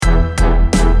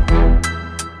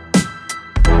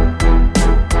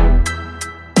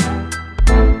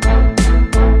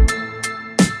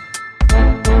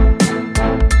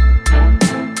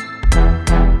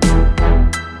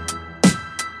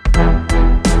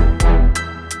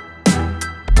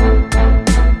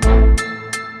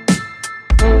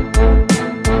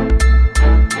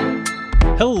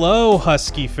Hello,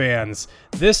 Husky fans.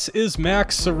 This is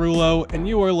Max Cerullo, and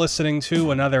you are listening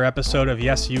to another episode of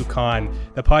Yes UConn,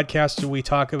 the podcast where we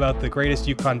talk about the greatest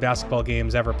UConn basketball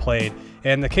games ever played,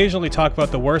 and occasionally talk about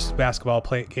the worst basketball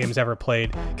games ever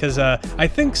played, because I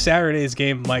think Saturday's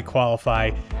game might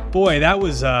qualify. Boy, that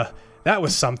was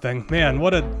something. Man,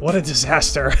 what a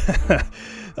disaster.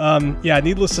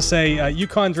 Needless to say,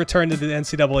 UConn's return to the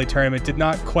NCAA tournament did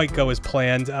not quite go as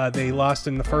planned. They lost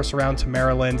in the first round to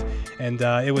Maryland, and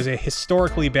it was a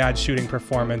historically bad shooting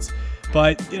performance.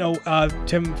 But,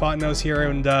 Tim Fontenot's here,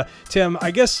 and Tim, I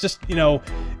guess just,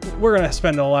 we're going to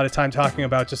spend a lot of time talking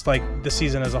about just like the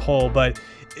season as a whole, but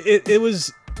it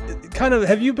was kind of,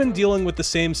 have you been dealing with the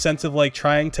same sense of like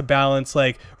trying to balance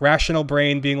like rational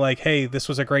brain being like, hey, this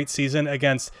was a great season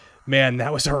against, man,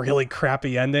 that was a really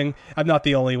crappy ending? I'm not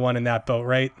the only one in that boat,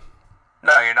 right?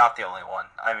 No, you're not the only one.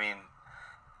 I mean,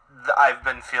 I've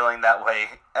been feeling that way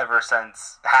ever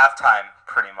since halftime,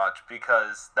 pretty much,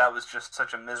 because that was just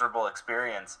such a miserable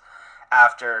experience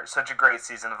after such a great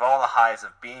season of all the highs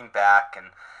of being back and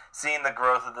seeing the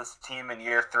growth of this team in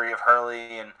year 3 of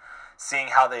Hurley and seeing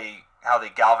how they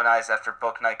galvanized after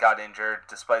Bouknight got injured,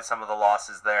 despite some of the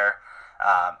losses there.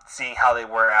 Seeing how they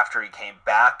were after he came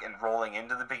back and rolling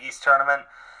into the Big East tournament.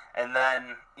 And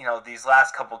then, these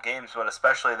last couple games, but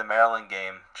especially the Maryland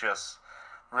game, just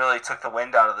really took the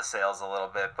wind out of the sails a little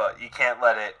bit. But you can't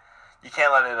let it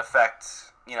affect,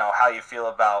 how you feel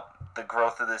about the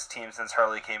growth of this team since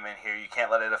Hurley came in here. You can't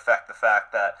let it affect the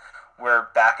fact that we're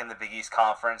back in the Big East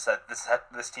Conference, that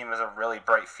this team has a really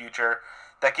bright future.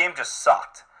 That game just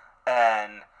sucked.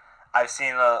 And I've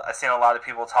seen a lot of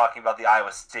people talking about the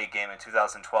Iowa State game in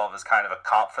 2012 as kind of a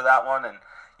comp for that one, and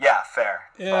yeah, fair.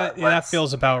 Yeah, that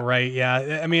feels about right.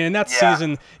 Yeah, I mean, in that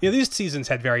season, these seasons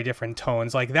had very different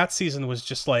tones. Like that season was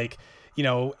just like,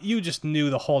 you just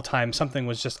knew the whole time something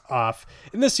was just off.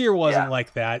 And this year wasn't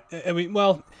like that. I mean,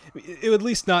 well, it at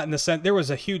least not in the sense. There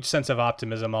was a huge sense of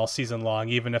optimism all season long,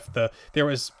 even if there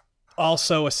was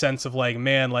also a sense of like,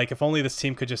 man, like if only this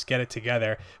team could just get it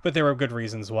together. But there were good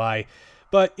reasons why.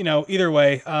 But, either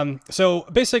way, so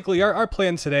basically our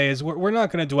plan today is we're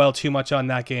not going to dwell too much on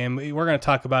that game. We're going to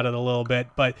talk about it a little bit,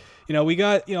 but, we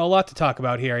got, a lot to talk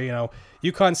about here.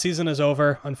 UConn season is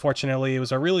over, unfortunately. It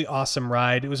was a really awesome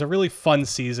ride. It was a really fun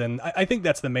season. I think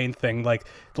that's the main thing. Like,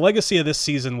 the legacy of this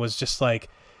season was just like,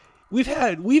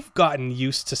 we've gotten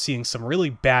used to seeing some really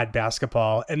bad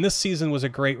basketball, and this season was a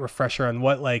great refresher on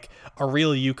what, like, a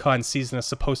real UConn season is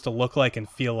supposed to look like and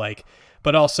feel like.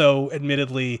 But also,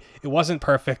 admittedly, it wasn't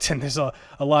perfect, and there's a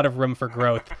lot of room for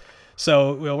growth.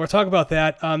 So we'll talk about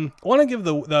that. I want to give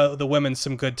the women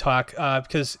some good talk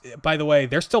because, by the way,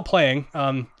 they're still playing.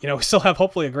 We still have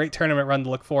hopefully a great tournament run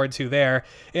to look forward to there,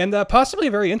 and possibly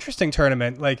a very interesting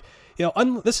tournament. Like,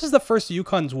 this is the first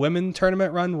UConn's women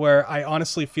tournament run where I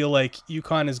honestly feel like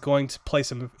UConn is going to play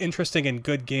some interesting and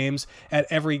good games at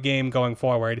every game going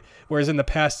forward. Whereas in the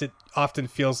past, it often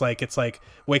feels like it's like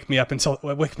wake me up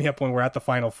when we're at the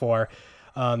Final Four.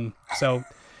 We'll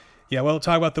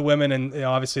talk about the women, and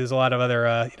obviously there's a lot of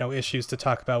other issues to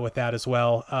talk about with that as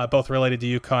well, both related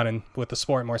to UConn and with the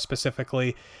sport more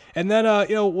specifically. And then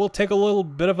we'll take a little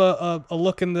bit of a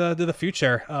look into the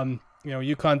future.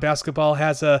 UConn basketball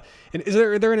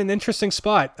they're in an interesting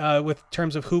spot with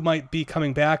terms of who might be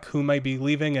coming back, who might be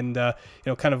leaving, and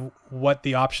kind of what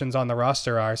the options on the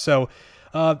roster are. So,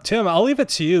 Tim, I'll leave it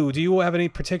to you. Do you have any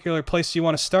particular place you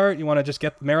want to start? You want to just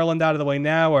get Maryland out of the way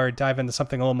now, or dive into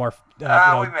something a little more? We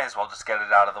may as well just get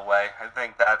it out of the way. I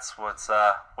think that's what's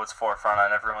forefront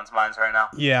on everyone's minds right now.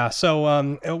 Yeah. So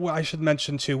I should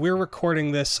mention too, we're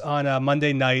recording this on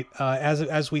Monday night.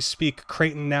 As we speak,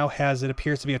 Creighton now has, it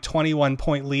appears to be a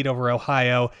 21-point lead over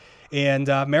Ohio, and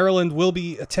Maryland will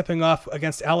be tipping off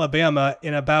against Alabama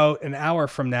in about an hour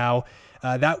from now.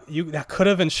 That could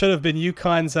have and should have been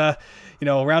UConn's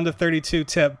round of 32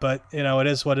 tip, but it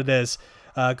is what it is.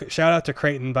 Shout out to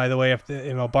Creighton, by the way. If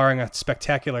barring a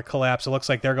spectacular collapse, it looks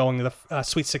like they're going to the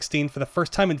Sweet 16 for the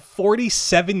first time in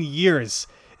 47 years.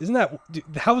 Isn't that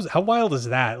how wild is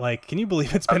that? Like, can you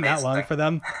believe it's been that long for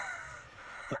them?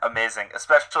 Amazing,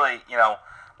 especially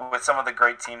with some of the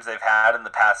great teams they've had in the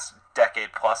past decade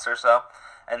plus or so.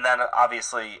 And then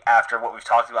obviously after what we've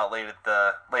talked about late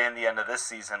in the end of this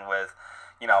season with,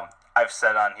 I've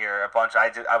said on here a bunch.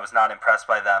 I was not impressed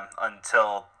by them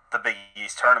until the Big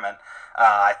East tournament.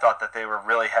 I thought that they were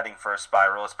really heading for a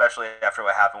spiral, especially after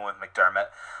what happened with McDermott.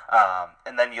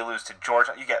 And then you lose to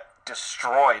Georgia. You get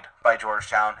destroyed by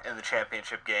Georgetown in the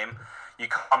championship game. You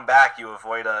come back, you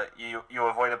avoid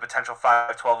a potential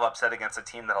 5-12 upset against a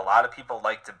team that a lot of people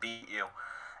like to beat you.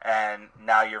 And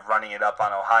now you're running it up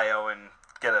on Ohio and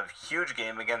get a huge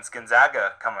game against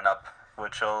Gonzaga coming up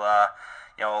which will, a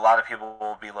lot of people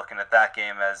will be looking at that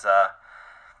game as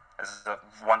the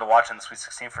one to watch in the Sweet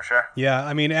 16 for sure. Yeah,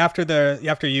 I mean, after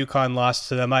UConn lost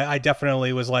to them, I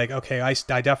definitely was like, okay, I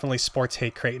definitely sports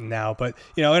hate Creighton now. But,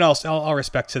 and all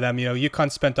respect to them.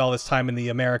 UConn spent all this time in the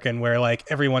American where, like,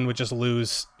 everyone would just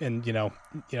lose and,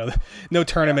 no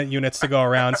tournament units to go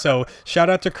around. So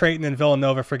shout out to Creighton and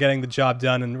Villanova for getting the job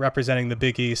done and representing the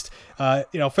Big East. For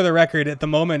the record, at the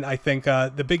moment, I think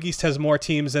the Big East has more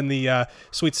teams in the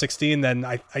Sweet 16 than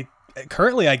I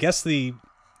currently, I guess, the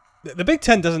Big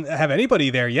Ten doesn't have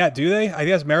anybody there yet, do they? I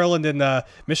guess Maryland and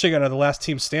Michigan are the last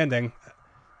team standing.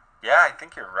 Yeah, I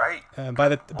think you're right. By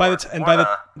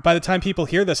the time people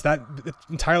hear this, that it's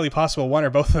entirely possible one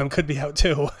or both of them could be out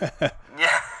too.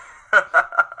 Yeah.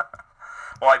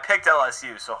 Well, I picked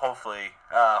LSU, so hopefully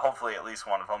at least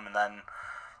one of them, and then,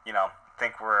 I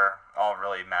think we're all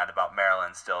really mad about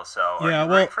Maryland still. So are you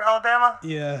rooting for Alabama?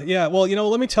 Yeah. Well,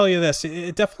 let me tell you this.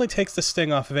 It definitely takes the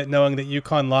sting off of it knowing that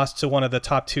UConn lost to one of the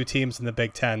top two teams in the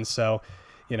Big Ten. So,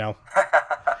 Fair.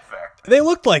 They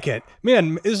looked like it.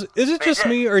 Man, is it just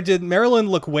me, or did Maryland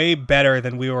look way better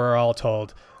than we were all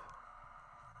told?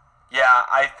 Yeah,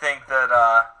 I think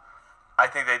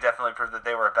they definitely proved that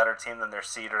they were a better team than their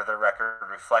seed or their record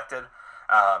reflected.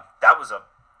 That was a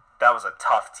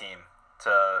tough team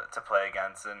to play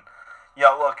against, and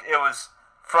look, it was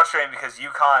frustrating because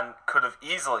UConn could have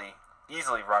easily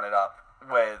run it up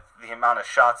with the amount of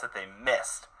shots that they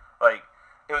missed. Like,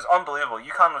 it was unbelievable.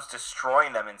 UConn was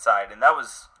destroying them inside, and that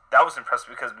was impressive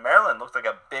because Maryland looked like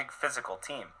a big physical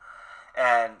team,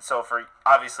 and so for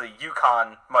obviously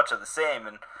UConn, much of the same,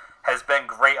 and has been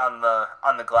great on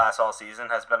the glass all season.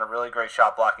 Has been a really great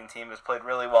shot blocking team. Has played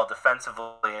really well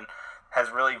defensively and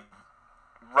has really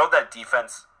rode that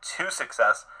defense to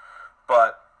success,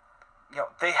 but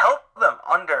they held them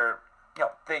under.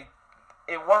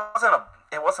 It wasn't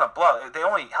a blowout. They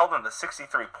only held them to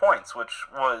 63 points, which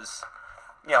was,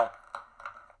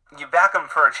 you back them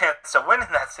for a chance to win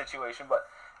in that situation. But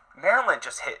Maryland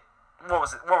just hit. What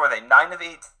were they? 9 of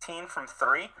 18 from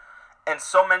 3, and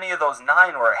so many of those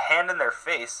 9 were a hand in their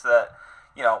face that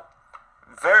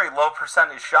very low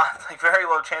percentage shots, like very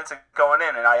low chance of going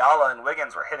in, and Ayala and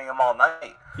Wiggins were hitting them all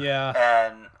night. Yeah.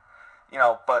 And,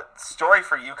 but story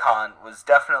for UConn was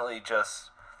definitely just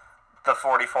the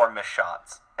 44 missed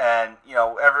shots. And,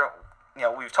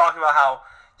 we've talked about how,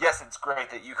 yes, it's great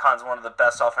that UConn's one of the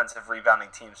best offensive rebounding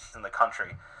teams in the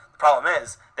country. The problem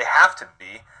is they have to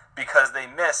be because they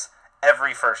miss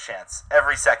every first chance,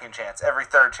 every second chance, every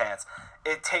third chance.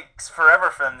 It takes forever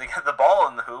for them to get the ball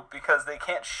in the hoop because they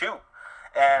can't shoot.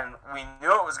 And we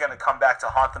knew it was going to come back to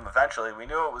haunt them eventually. We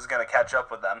knew it was going to catch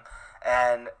up with them,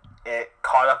 and it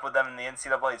caught up with them in the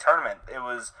NCAA tournament.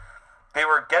 They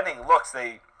were getting looks.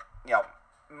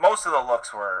 Most of the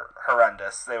looks were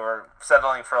horrendous. They were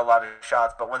settling for a lot of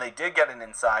shots, but when they did get it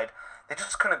inside, they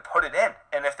just couldn't put it in.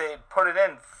 And if they had put it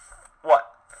in,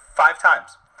 5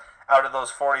 times out of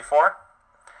those 44,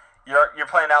 you're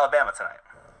playing Alabama tonight.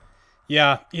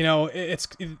 Yeah, it's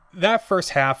that first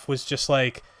half was just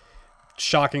like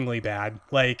shockingly bad.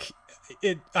 Like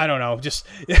I don't know, just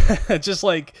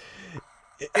like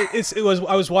it was.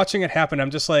 I was watching it happen.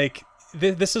 I'm just like,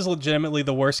 this is legitimately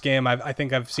the worst game I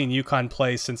think I've seen UConn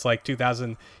play since like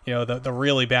 2000. The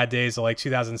really bad days of like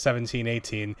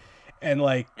 2017-18, and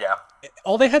like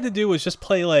all they had to do was just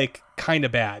play like kind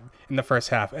of bad in the first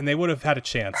half, and they would have had a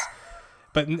chance.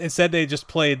 But instead, they just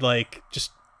played like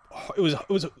just. It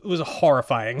was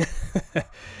horrifying.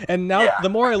 And now the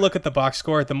more I look at the box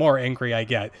score, the more angry I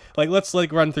get. Like, let's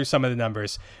run through some of the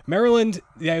numbers. Maryland,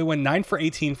 they went 9 for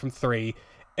 18 from 3,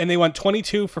 and they went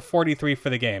 22 for 43 for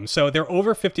the game. So they're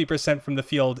over 50% from the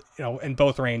field, in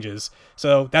both ranges.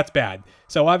 So that's bad.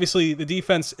 So obviously the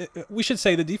defense, we should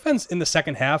say the defense in the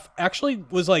second half actually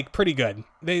was like pretty good.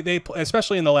 They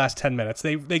especially in the last 10 minutes,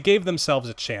 they gave themselves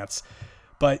a chance.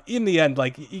 But in the end,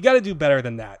 like, you got to do better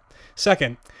than that.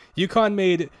 Second, UConn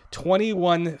made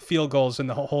 21 field goals in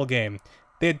the whole game.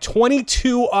 They had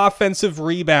 22 offensive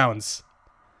rebounds.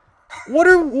 What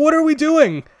are we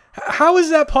doing? How is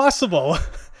that possible?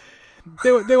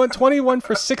 They went 21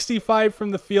 for 65 from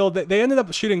the field. They ended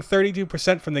up shooting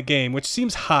 32% from the game, which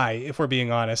seems high if we're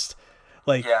being honest.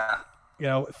 Like,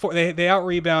 they out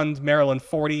rebound Maryland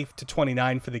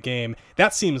 40-29 for the game.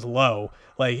 That seems low.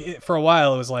 Like, for a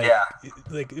while it was like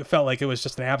it felt like it was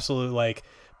just an absolute like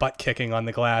butt kicking on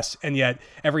the glass, and yet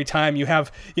every time you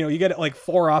have you get like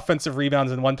 4 offensive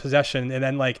rebounds in one possession, and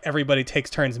then like everybody takes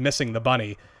turns missing the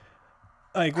bunny.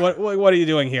 Like, what are you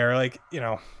doing here? Like,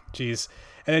 geez.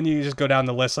 And then you just go down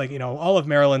the list, like, all of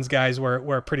Maryland's guys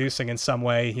were producing in some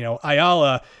way.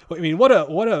 Ayala, I mean, what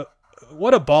a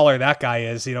what a baller that guy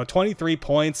is. 23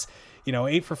 points.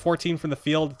 8 for 14 from the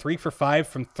field, 3 for 5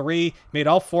 from 3. Made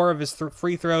all 4 of his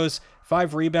free throws,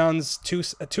 5 rebounds, 2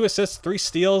 assists, 3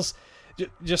 steals.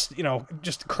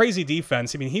 Just crazy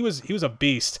defense. I mean, he was a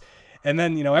beast. And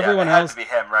then everyone it had else. To be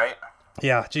him, right?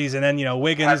 Yeah, geez, and then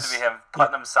Wiggins. It has to be him.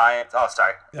 Putnam Science. Oh,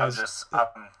 sorry.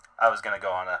 I was gonna go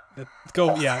on a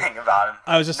whole thing about him.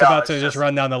 I was just about to just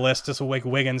run down the list. Just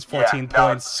Wiggins, 14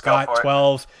 points. Scott,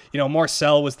 12.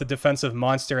 Marcel was the defensive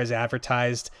monster as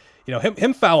advertised.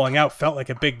 Him fouling out felt like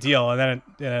a big deal, and then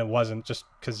it wasn't, just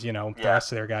because the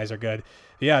rest of their guys are good.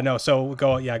 Yeah, no. So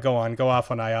go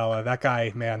off on Ayala. That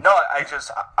guy, man. No,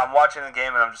 I'm watching the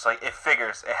game and I'm just like, it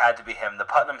figures it had to be him, the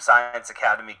Putnam Science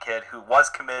Academy kid who was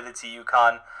committed to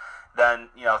UConn. Then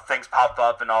things pop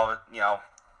up and all.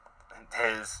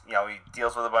 His he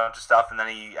deals with a bunch of stuff, and then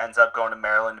he ends up going to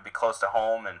Maryland to be close to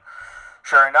home, and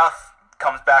sure enough,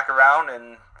 comes back around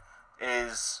and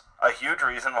is a huge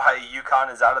reason why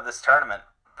UConn is out of this tournament.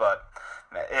 But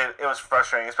man, it was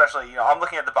frustrating, especially I'm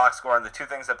looking at the box score, and the two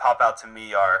things that pop out to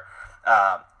me are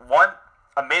one,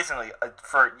 amazingly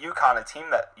for UConn, a team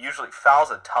that usually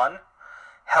fouls a ton,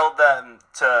 held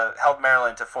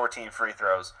Maryland to 14 free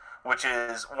throws, which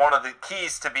is one of the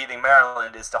keys to beating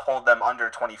Maryland, is to hold them under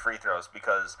 20 free throws,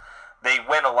 because they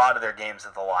win a lot of their games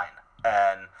at the line.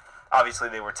 And obviously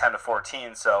they were 10 to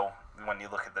 14, so when you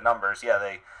look at the numbers,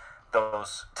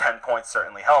 those 10 points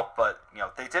certainly help, but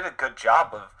they did a good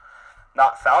job of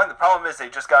not fouling. The problem is they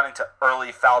just got into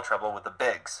early foul trouble with the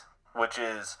bigs, which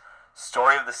is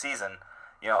story of the season.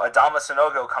 Adama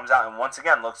Sanogo comes out and once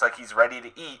again looks like he's ready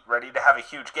to eat, ready to have a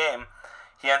huge game.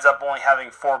 He ends up only having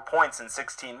 4 points in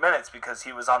 16 minutes because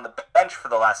he was on the bench for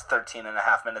the last 13 and a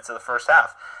half minutes of the first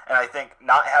half. And I think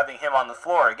not having him on the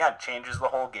floor, again, changes the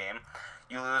whole game.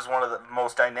 You lose one of the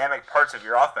most dynamic parts of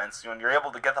your offense. When you're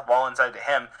able to get the ball inside to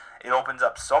him, it opens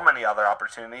up so many other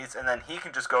opportunities, and then he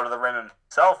can just go to the rim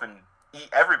himself and eat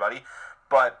everybody.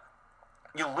 But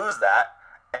you lose that,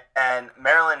 and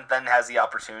Maryland then has the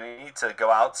opportunity to go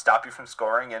out, stop you from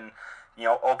scoring, and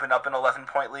open up an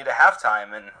 11-point lead at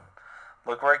halftime, and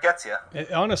look where it gets you.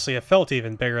 Honestly, it felt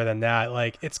even bigger than that.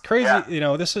 Like, it's crazy.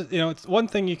 Yeah. This is, it's one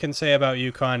thing you can say about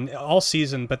UConn all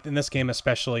season, but in this game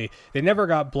especially, they never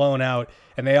got blown out,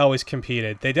 and they always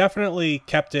competed. They definitely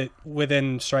kept it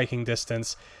within striking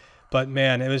distance. But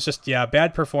man, it was just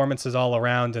bad performances all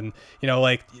around, and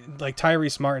like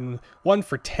Tyrese Martin, 1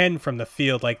 for 10 from the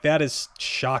field, like that is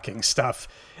shocking stuff.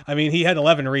 I mean, he had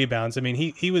 11 rebounds. I mean,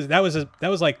 that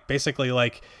was like basically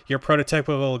like your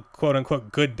prototypical quote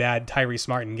unquote good bad Tyrese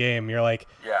Martin game. You're like,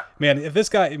 man, if this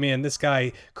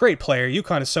guy, great player,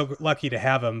 UConn is so lucky to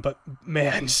have him. But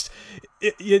man,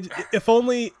 if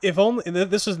only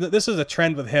this is a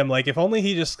trend with him. Like, if only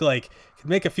he just like could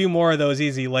make a few more of those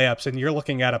easy layups, and you're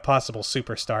looking at a possible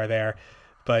superstar there.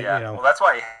 But well, that's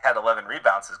why he had 11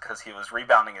 rebounds, is because he was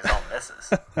rebounding his own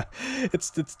misses.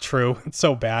 It's true. It's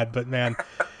so bad, but man,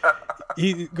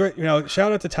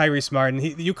 shout out to Tyrese Martin.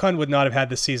 UConn would not have had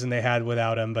the season they had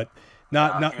without him, but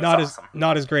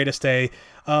not his greatest day.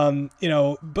 James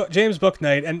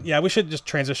Bouknight, and we should just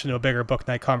transition to a bigger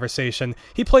Bouknight conversation.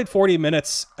 He played 40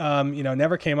 minutes.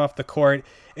 Never came off the court,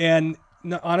 and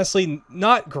honestly,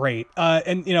 not great.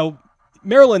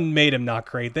 Maryland made him not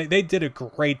great. They did a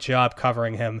great job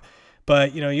covering him.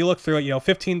 But, you look through it,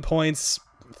 15 points,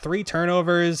 3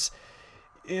 turnovers,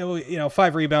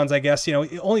 5 rebounds, I guess,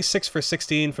 only 6 for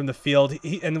 16 from the field,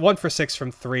 and 1 for 6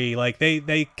 from 3. Like,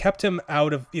 they kept him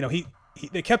out of,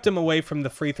 they kept him away from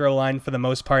the free throw line for the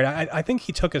most part. I think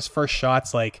he took his first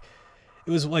shots, like,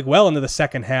 it was like well into the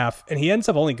second half, and he ends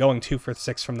up only going 2 for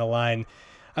 6 from the line.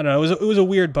 I don't know. It was a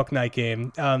weird Bouknight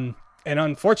game. And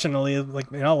unfortunately,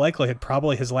 like in all likelihood,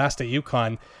 probably his last at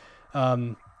UConn.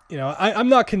 I'm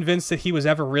not convinced that he was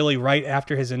ever really right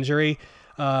after his injury,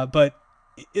 but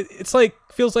it's like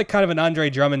feels like kind of an Andre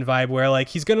Drummond vibe where like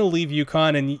he's gonna leave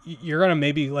UConn and you're gonna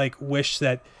maybe like wish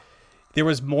that there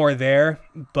was more there,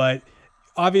 but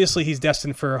obviously he's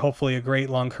destined for hopefully a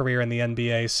great long career in the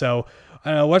NBA. So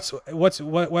I don't know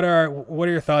what are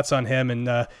your thoughts on him, and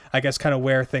I guess kind of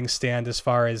where things stand as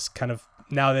far as kind of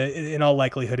now that in all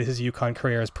likelihood his UConn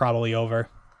career is probably over.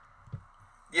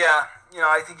 Yeah,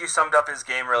 I think you summed up his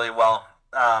game really well,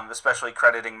 especially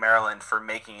crediting Maryland for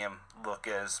making him look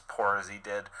as poor as he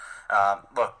did.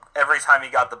 Look, every time he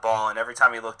got the ball and every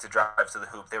time he looked to drive to the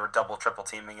hoop, they were double, triple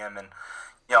teaming him. And,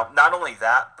 not only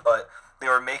that, but they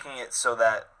were making it so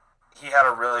that he had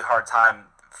a really hard time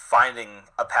finding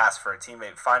a pass for a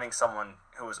teammate, finding someone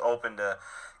who was open to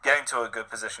getting to a good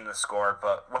position to score.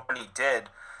 But when he did,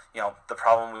 the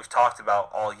problem we've talked about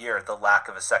all year, the lack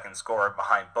of a second scorer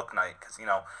behind Bouknight, because,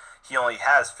 he only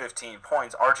has 15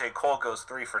 points. RJ Cole goes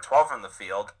 3 for 12 from the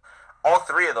field. All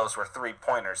 3 of those were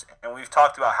 3-pointers. And we've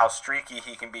talked about how streaky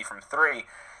he can be from 3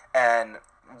 and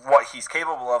what he's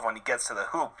capable of when he gets to the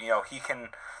hoop.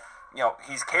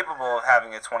 He's capable of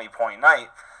having a 20-point night,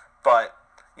 but,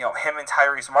 him and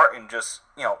Tyrese Martin just,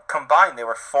 combined, they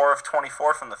were 4 of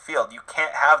 24 from the field. You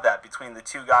can't have that between the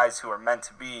 2 guys who are meant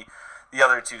to be the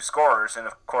other 2 scorers. And,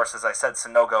 of course, as I said,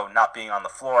 Sanogo not being on the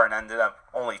floor and ended up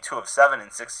only 2 of 7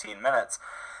 in 16 minutes.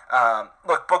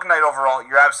 Look, Bouknight overall,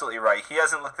 you're absolutely right. He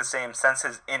hasn't looked the same since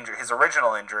his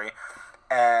original injury.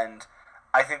 And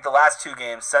I think the last 2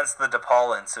 games, since the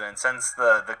DePaul incident, since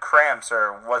the cramps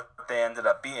or what they ended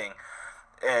up being,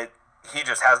 he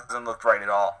just hasn't looked right at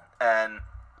all. And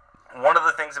one of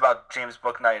the things about James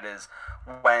Bouknight is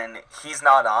when he's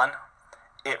not on,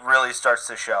 it really starts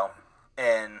to show.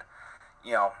 And,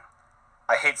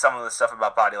 I hate some of the stuff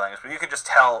about body language, but you can just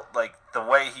tell, like, the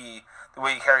way he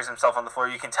carries himself on the floor,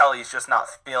 you can tell he's just not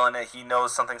feeling it. He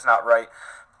knows something's not right,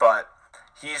 but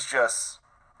he's just,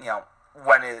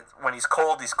 when he's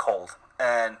cold, he's cold.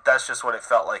 And that's just what it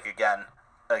felt like again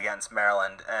against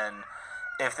Maryland. And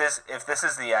if this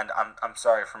is the end, I'm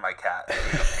sorry for my cat.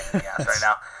 He's in the ass right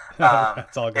now.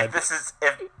 It's all good. If this is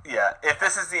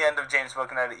the end of James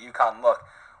Bouknight at UConn, look,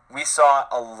 we saw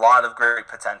a lot of great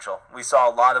potential. We saw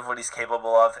a lot of what he's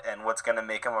capable of and what's going to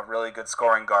make him a really good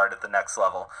scoring guard at the next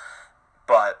level.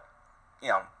 But,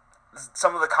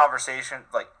 some of the conversation,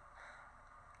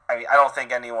 I don't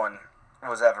think anyone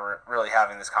was ever really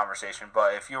having this conversation,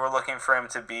 but if you were looking for him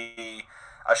to be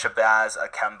a Shabazz, a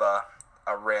Kemba,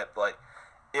 a Rip,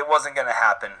 it wasn't going to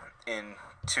happen in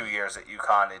 2 years at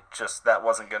UConn. That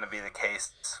wasn't going to be the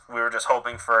case. We were just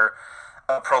hoping for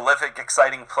a prolific,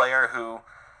 exciting player who,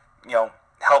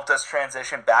 helped us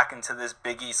transition back into this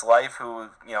Big East life, who,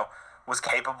 was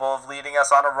capable of leading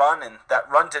us on a run, and that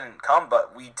run didn't come,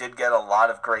 but we did get a lot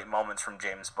of great moments from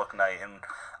James Bouknight and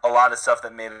a lot of stuff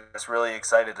that made us really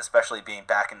excited, especially being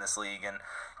back in this league. And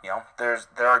there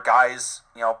are guys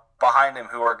behind him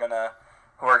who are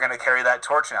gonna carry that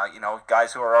torch now.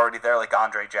 Guys who are already there, like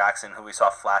Andre Jackson, who we saw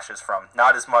flashes from,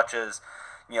 not as much as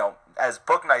as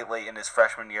Bouknight late in his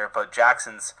freshman year, but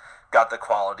Jackson's got the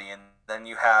quality. And then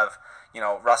you have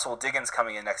Russell Diggins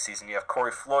coming in next season. You have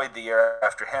Corey Floyd the year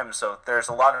after him. So there's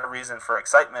a lot of reason for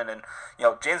excitement. And,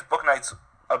 James Bouknight's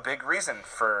a big reason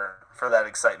for that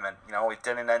excitement. It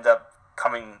didn't end up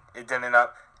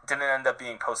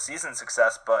being postseason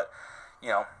success, but,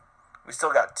 we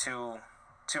still got two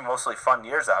mostly fun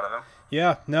years out of him.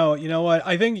 Yeah, no, you know what?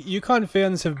 I think UConn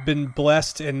fans have been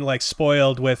blessed and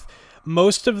spoiled with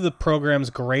most of the program's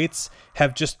greats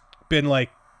have just been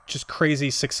just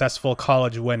crazy successful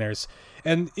college winners.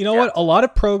 And you know what? A lot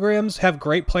of programs have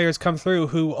great players come through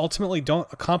who ultimately don't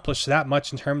accomplish that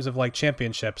much in terms of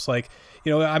championships.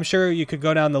 I'm sure you could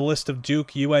go down the list of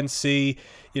Duke, UNC,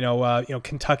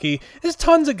 Kentucky. There's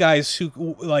tons of guys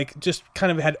who just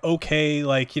kind of had okay,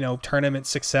 tournament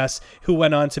success who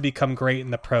went on to become great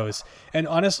in the pros. And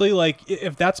honestly,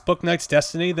 if that's Bouknight's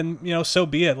destiny, then, so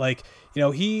be it.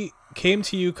 He came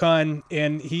to UConn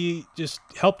and he just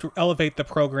helped elevate the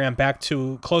program back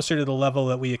to closer to the level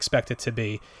that we expect it to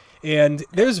be. And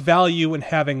there's value in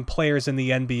having players in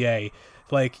the NBA.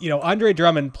 Andre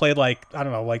Drummond played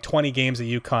 20 games at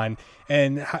UConn,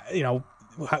 and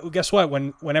guess what?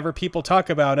 Whenever people talk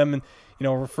about him and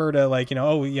refer to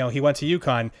he went to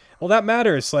UConn, well, that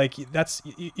matters. That's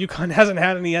UConn hasn't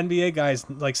had any NBA guys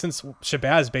since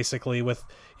Shabazz, basically, with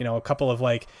a couple of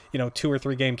 2 or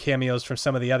 3 game cameos from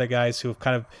some of the other guys who have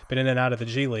kind of been in and out of the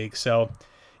G League. So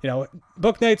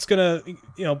Bouknight's got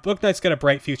a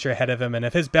bright future ahead of him, and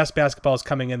if his best basketball is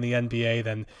coming in the NBA,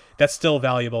 then that's still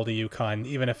valuable to UConn,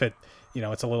 even if it's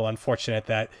a little unfortunate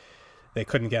that they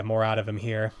couldn't get more out of him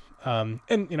here. And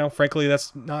frankly,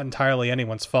 that's not entirely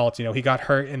anyone's fault. He got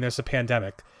hurt and there's a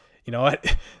pandemic. Yeah.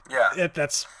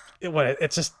 That's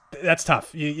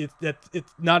tough.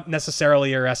 It's not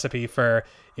necessarily a recipe for,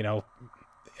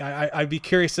 I'd be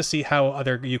curious to see how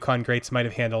other UConn greats might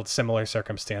have handled similar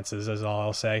circumstances, is all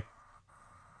I'll say.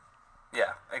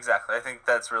 Yeah, exactly. I think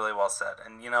that's really well said.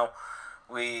 And,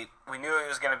 we knew he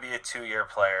was going to be a 2-year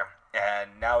player,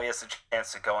 and now he has a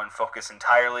chance to go and focus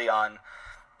entirely on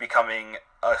becoming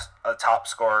a top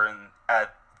scorer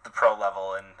at the pro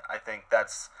level. And I think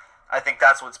that's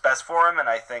what's best for him, and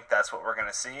I think that's what we're going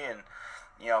to see. And,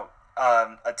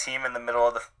 a team in the middle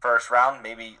of the first round,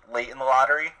 maybe late in the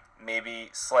lottery, maybe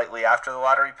slightly after the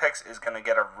lottery picks, is going to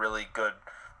get a really good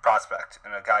prospect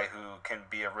and a guy who can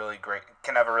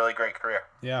have a really great career.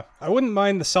 Yeah, I wouldn't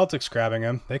mind the Celtics grabbing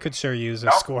him. They could sure use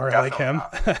a scorer like him.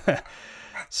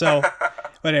 So,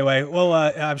 but anyway, well,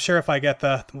 I'm sure if I get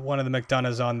one of the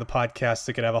McDonoughs on the podcast,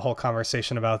 we could have a whole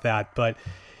conversation about that. But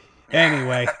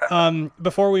anyway,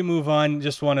 before we move on,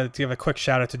 just wanted to give a quick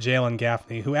shout out to Jalen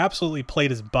Gaffney, who absolutely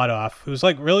played his butt off. Who's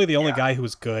like really the only guy who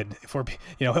was good. If we're,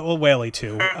 Whaley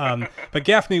too. But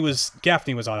Gaffney was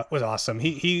awesome.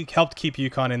 He helped keep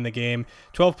UConn in the game.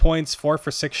 12 points, 4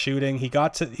 for 6 shooting. He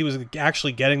was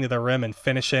actually getting to the rim and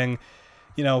finishing.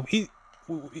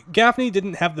 Gaffney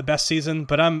didn't have the best season,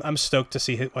 but I'm stoked to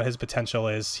see what his potential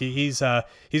is. He's going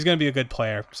to be a good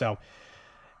player. So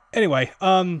anyway,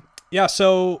 yeah.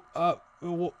 So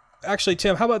actually,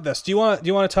 Tim, how about this? Do you want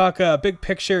to talk big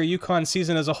picture UConn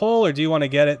season as a whole, or do you want to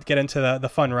get into the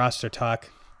fun roster talk?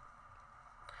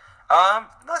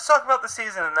 Let's talk about the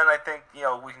season, and then I think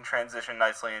we can transition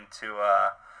nicely into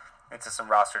some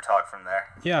roster talk from there.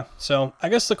 Yeah. So I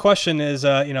guess the question is,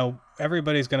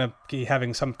 everybody's going to be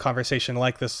having some conversation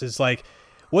like this. Is like,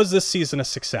 was this season a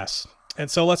success? And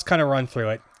so let's kind of run through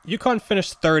it. UConn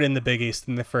finished third in the Big East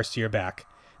in the first year back.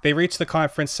 They reached the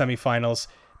conference semifinals.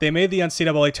 They made the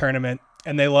NCAA tournament,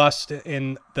 and they lost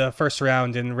in the first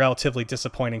round in relatively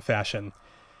disappointing fashion.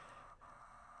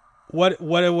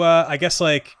 I guess,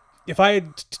 like, if I,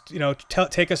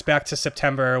 take us back to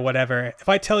September or whatever, if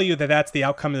I tell you that that's the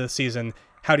outcome of the season,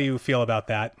 how do you feel about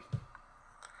that?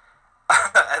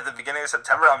 At the beginning of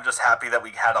September, I'm just happy that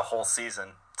we had a whole season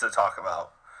to talk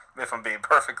about, if I'm being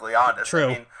perfectly honest.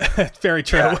 True. I mean, very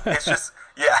true.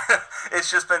 Yeah,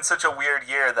 it's just been such a weird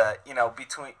year that,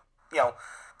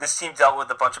 this team dealt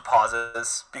with a bunch of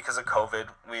pauses because of COVID.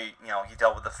 He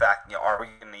dealt with the fact, are we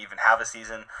going to even have a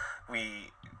season?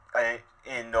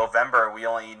 In November, we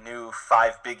only knew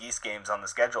 5 Big East games on the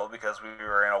schedule because we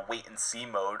were in a wait-and-see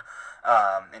mode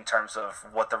in terms of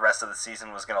what the rest of the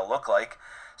season was going to look like.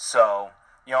 So,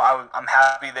 I'm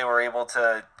happy they were able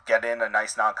to get in a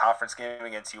nice non-conference game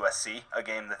against USC, a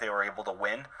game that they were able to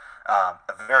win. A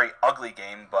very ugly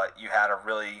game, but you had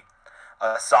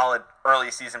a solid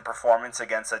early season performance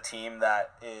against a team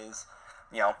that is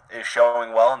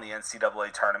showing well in the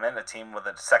NCAA tournament, a team with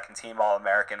a second-team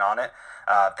All-American on it,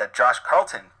 that Josh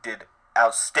Carlton did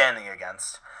outstanding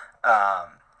against.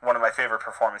 One of my favorite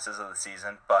performances of the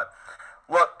season. But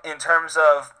look, in terms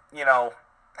of,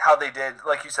 how they did,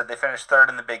 like you said, they finished third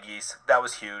in the Big East. That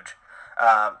was huge.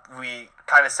 We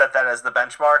kind of set that as the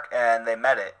benchmark, and they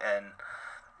met it. And,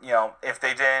 if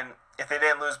they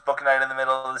didn't lose Book Night in the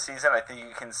middle of the season, I think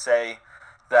you can say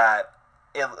that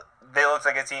they looked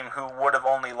like a team who would have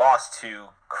only lost to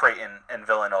Creighton and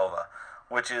Villanova,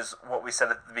 which is what we said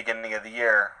at the beginning of the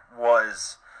year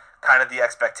was kind of the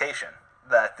expectation,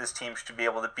 that this team should be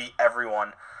able to beat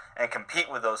everyone and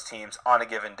compete with those teams on a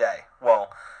given day.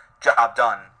 Well, job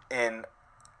done in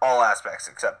all aspects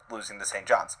except losing to St.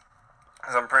 John's,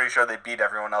 because I'm pretty sure they beat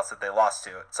everyone else that they lost to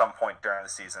at some point during the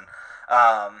season.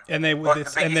 And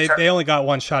they only got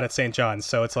one shot at St. John's,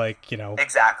 so it's like,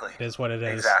 exactly, it is what it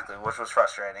is. Exactly, which was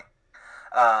frustrating.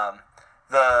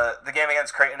 The game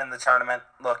against Creighton in the tournament,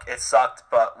 look, it sucked,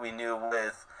 but we knew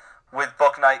with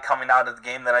Book Night coming out of the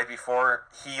game the night before,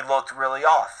 he looked really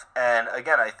off. And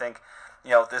again, I think,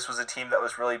 this was a team that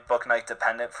was really Book Night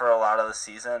dependent for a lot of the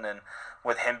season, and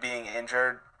with him being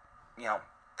injured,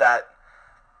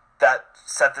 that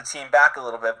set the team back a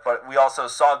little bit, but we also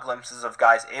saw glimpses of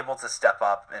guys able to step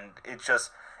up, and it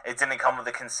didn't come with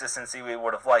the consistency we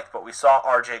would have liked, but we saw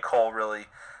RJ Cole really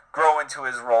grow into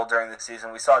his role during the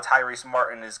season. We saw Tyrese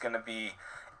Martin is going to be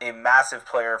a massive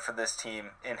player for this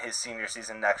team in his senior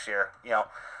season next year.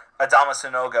 Adama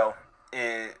Sanogo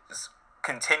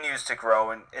continues to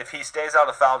grow, and if he stays out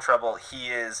of foul trouble, he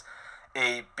is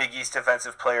a Big East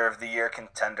Defensive Player of the Year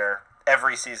contender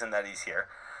every season that he's here.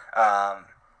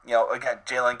 Again,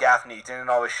 Jalen Gaffney didn't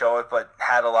always show it, but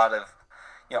had a lot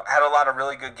of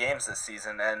really good games this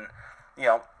season, and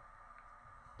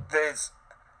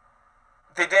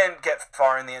they didn't get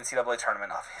far in the NCAA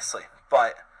tournament, obviously,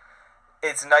 but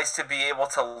it's nice to be able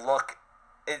to look.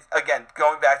 Again,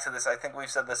 going back to this, I think we've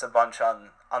said this a bunch on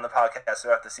the podcast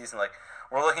throughout the season. Like,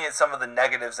 we're looking at some of the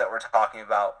negatives that we're talking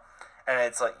about, and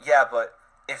it's like, yeah, but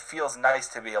it feels nice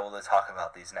to be able to talk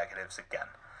about these negatives again.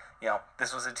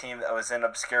 This was a team that was in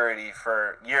obscurity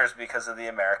for years because of the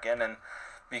American, and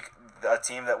a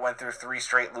team that went through 3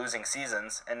 straight losing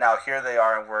seasons, and now here they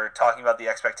are, and we're talking about the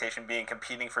expectation being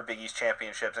competing for Big East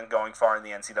championships and going far in the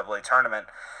NCAA tournament.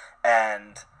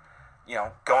 And,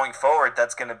 going forward,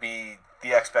 that's going to be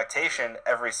the expectation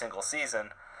every single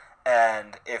season,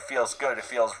 and it feels good, it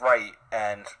feels right,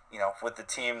 and, with the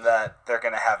team that they're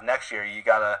going to have next year, you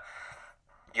gotta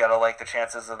you gotta like the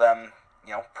chances of them,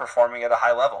 performing at a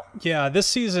high level. Yeah, this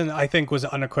season I think was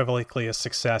unequivocally a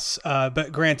success.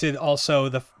 But granted, also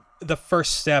the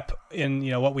first step in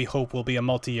what we hope will be a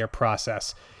multi-year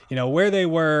process. Where they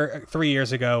were 3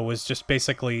 years ago was just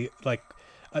basically like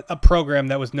a program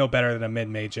that was no better than a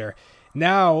mid-major.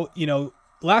 Now,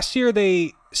 last year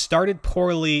they started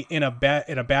poorly in a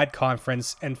bad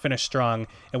conference and finished strong,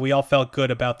 and we all felt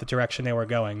good about the direction they were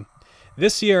going.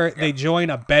 This year, they join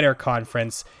a better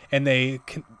conference, and they,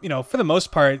 for the most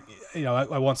part, I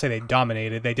won't say they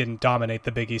dominated. They didn't dominate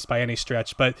the Big East by any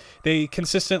stretch, but they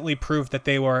consistently proved that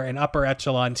they were an upper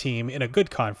echelon team in a good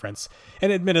conference.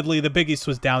 And admittedly, the Big East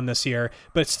was down this year,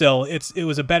 but still, it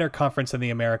was a better conference than the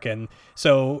American.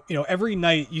 So, every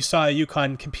night you saw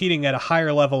UConn competing at a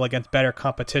higher level against better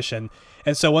competition.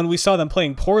 And so when we saw them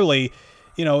playing poorly,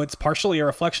 it's partially a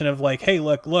reflection of like, hey,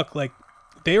 look, like,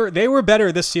 they were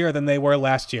better this year than they were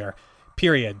last year,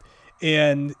 period.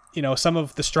 And, some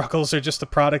of the struggles are just a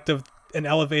product of an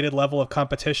elevated level of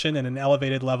competition and an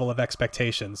elevated level of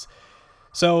expectations.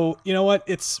 So, you know what?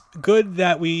 It's good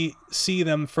that we see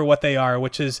them for what they are,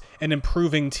 which is an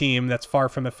improving team that's far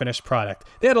from a finished product.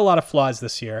 They had a lot of flaws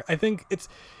this year. I think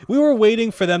we were waiting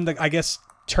for them to, I guess,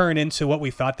 turn into what we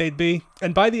thought they'd be.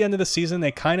 And by the end of the season,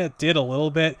 they kind of did a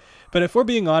little bit. But if we're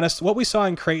being honest, what we saw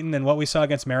in Creighton and what we saw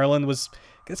against Maryland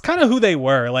it's kind of who they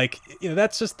were. Like,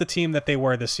 that's just the team that they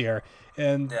were this year,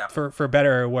 and for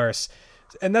better or worse.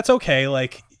 And that's okay.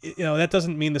 Like, that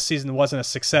doesn't mean the season wasn't a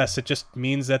success. It just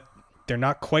means that they're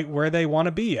not quite where they want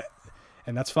to be yet.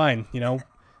 And that's fine.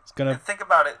 It's going to think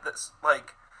about it. This,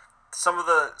 like, some of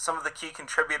the key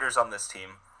contributors on this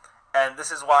team, and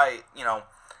this is why,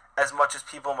 as much as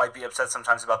people might be upset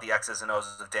sometimes about the X's and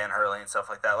O's of Dan Hurley and stuff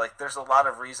like that, like, there's a lot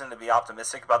of reason to be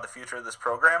optimistic about the future of this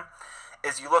program.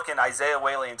 Is you look in Isaiah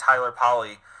Whaley and Tyler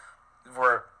Polley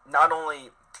were not only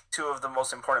two of the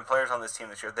most important players on this team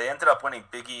this year, they ended up winning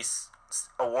Big East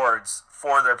awards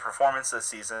for their performance this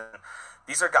season.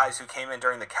 These are guys who came in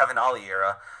during the Kevin Ollie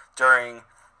era, during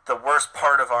the worst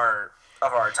part of our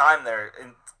time there,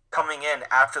 and coming in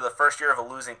after the first year of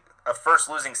a first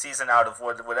losing season out of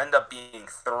what would end up being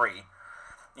 3.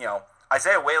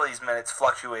 Isaiah Whaley's minutes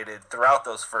fluctuated throughout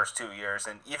those first 2 years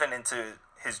and even into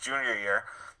his junior year.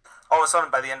 All of a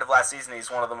sudden, by the end of last season, he's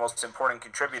one of the most important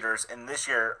contributors, and this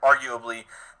year, arguably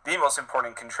the most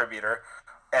important contributor,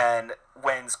 and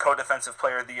wins co-defensive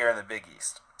player of the year in the Big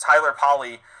East. Tyler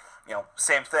Polley,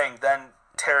 same thing, then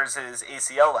tears his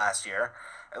ACL last year,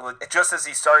 just as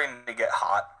he's starting to get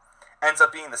hot, ends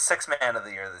up being the 6th man of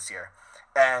the year this year.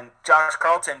 And Josh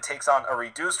Carlton takes on a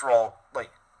reduced role. Like,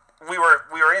 we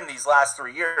were in these last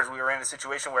 3 years, we were in a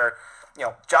situation where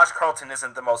Josh Carlton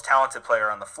isn't the most talented player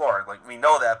on the floor. Like, we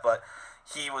know that, but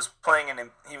he was playing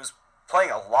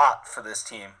a lot for this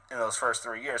team in those first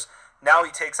 3 years. Now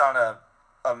he takes on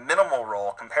a minimal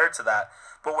role compared to that.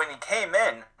 But when he came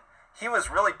in, he was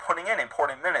really putting in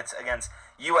important minutes against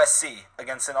USC,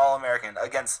 against an All-American,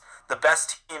 against the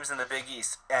best teams in the Big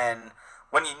East. And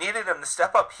when you needed him to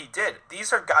step up, he did.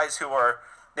 These are guys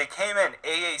they came in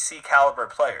AAC caliber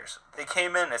players. They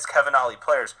came in as Kevin Ollie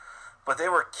players. But they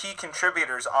were key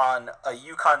contributors on a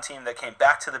UConn team that came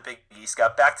back to the Big East,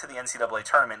 got back to the NCAA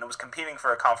tournament, and was competing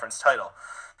for a conference title.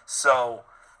 So,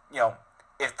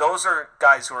 if those are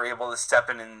guys who are able to step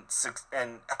in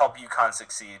and help UConn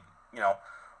succeed,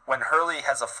 when Hurley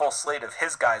has a full slate of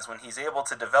his guys, when he's able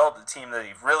to develop the team that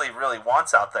he really, really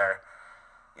wants out there,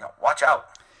 watch out.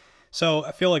 So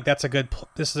I feel like this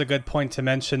is a good point to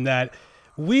mention that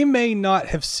we may not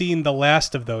have seen the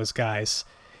last of those guys.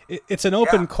 It's an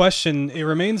open question. It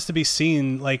remains to be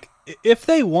seen. Like, if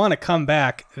they want to come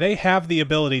back, they have the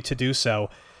ability to do so.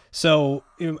 So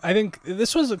I think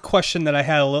this was a question that I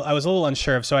was a little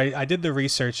unsure of. So I did the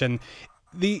research, and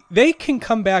they can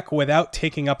come back without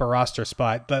taking up a roster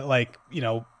spot, but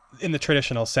in the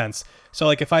traditional sense. So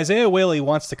like, if Isaiah Whaley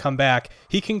wants to come back,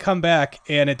 he can come back,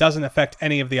 and it doesn't affect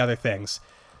any of the other things.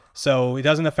 So it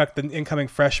doesn't affect the incoming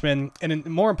freshmen, and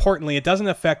more importantly, it doesn't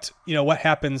affect what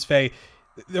happens, Faye.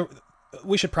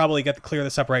 We should probably clear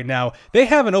this up right now. They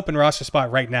have an open roster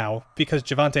spot right now because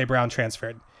Javonte Brown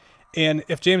transferred. And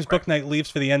if James Bouknight leaves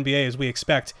for the NBA as we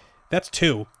expect, that's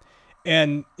 2.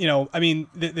 And,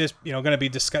 there's going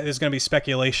to be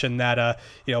speculation that,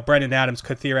 Brendan Adams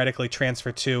could theoretically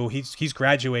transfer too. He's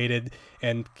graduated,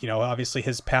 and, obviously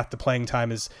his path to playing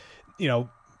time is,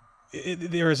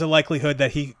 there is a likelihood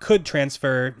that he could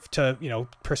transfer to,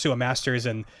 pursue a master's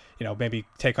and, maybe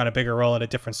take on a bigger role at a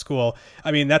different school.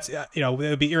 I mean, that's, it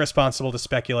would be irresponsible to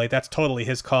speculate. That's totally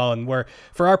his call. And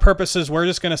for our purposes, we're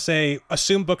just going to say,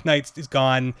 assume Bouknight is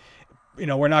gone,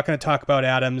 we're not going to talk about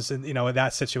Adams and, in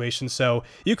that situation. So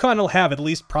UConn will have at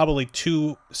least probably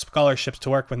 2 scholarships to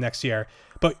work with next year.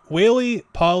 But Whaley,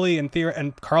 Pauly,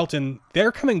 and Carleton,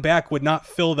 they're coming back would not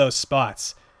fill those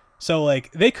spots. So,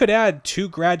 like, they could add 2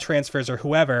 grad transfers or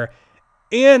whoever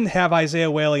and have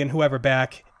Isaiah Whaley and whoever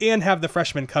back and have the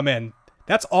freshmen come in.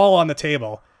 That's all on the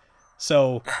table.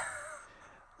 So,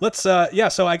 let's, so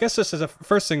I guess this is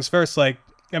first things first. Like,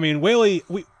 I mean, Whaley,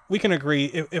 we can agree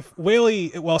if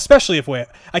Whaley, well, especially if Whaley,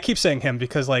 I keep saying him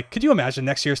because, like, could you imagine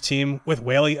next year's team with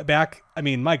Whaley back? I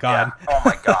mean, my God. Yeah. Oh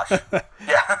my gosh.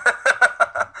 Yeah.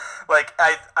 Like,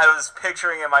 I was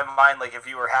picturing in my mind, like, if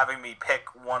you were having me pick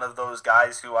one of those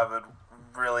guys who I would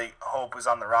really hope was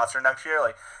on the roster next year,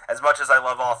 like, as much as I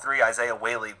love all 3, Isaiah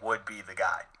Whaley would be the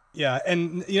guy. Yeah,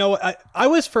 and, I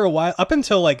was for a while, up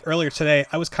until, like, earlier today,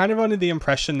 I was kind of under the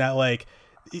impression that, like,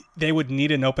 they would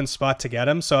need an open spot to get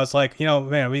him. So I was like,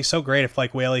 man, it'd be so great if,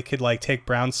 like, Whaley could, like, take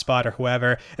Brown's spot or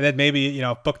whoever, and then maybe,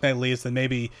 if Bouknight leaves, then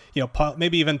maybe,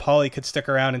 maybe even Pauly could stick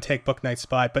around and take Bouknight's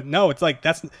spot. But no, it's like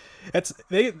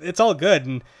it's all good.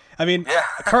 And I mean, yeah.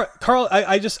 Carl,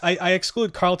 I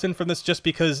exclude Carleton from this just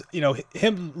because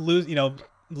him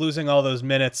losing all those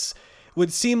minutes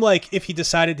would seem like if he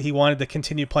decided he wanted to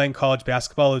continue playing college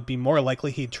basketball, it would be more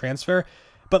likely he'd transfer.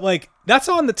 But, like, that's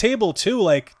on the table, too.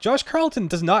 Like, Josh Carleton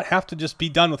does not have to just be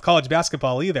done with college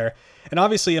basketball either. And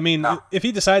obviously, I mean, if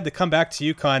he decided to come back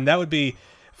to UConn, that would be,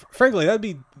 frankly,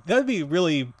 that'd be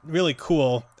really, really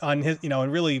cool on his,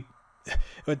 and really it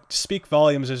would speak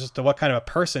volumes as to what kind of a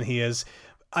person he is.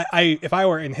 If I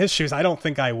were in his shoes, I don't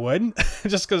think I would,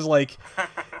 just because, like,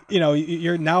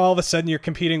 you're now all of a sudden you're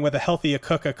competing with a healthy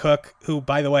Akok, who,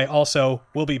 by the way, also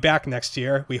will be back next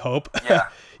year, we hope. Yeah.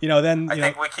 Then I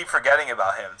think we keep forgetting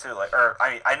about him too. Like, or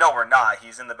I know we're not.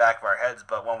 He's in the back of our heads,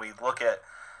 but when we look at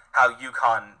how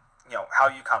UConn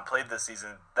played this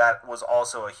season, that was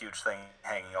also a huge thing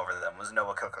hanging over them. Was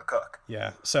Noah Akok.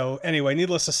 Yeah. So anyway,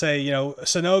 needless to say,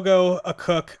 Sanogo,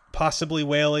 Akok, possibly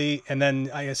Whaley, and then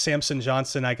I guess Samson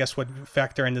Johnson, I guess, would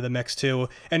factor into the mix too.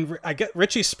 And I get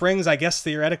Richie Springs, I guess,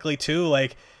 theoretically too.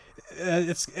 Like,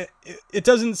 it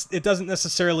doesn't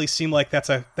necessarily seem like that's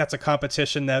a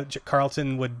competition that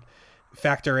Carleton would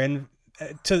factor in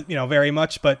to very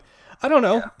much, but I don't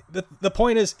know. Yeah. The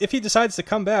point is, if he decides to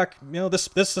come back, this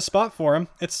is the spot for him.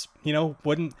 It's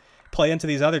wouldn't play into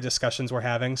these other discussions we're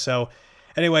having. So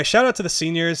anyway, shout out to the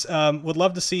seniors. Would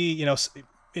love to see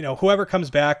whoever comes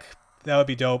back. That would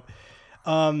be dope.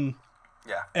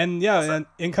 Yeah. And and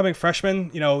incoming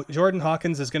freshman, Jordan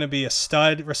Hawkins is going to be a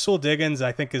stud. Rasul Diggins,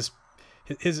 I think, is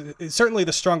certainly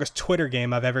the strongest Twitter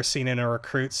game I've ever seen in a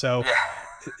recruit. So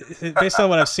based on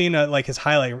what I've seen, like his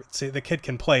highlight, the kid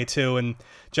can play too. And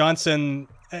Johnson,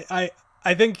 I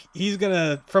think he's going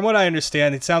to, from what I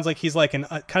understand, it sounds like he's like an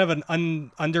kind of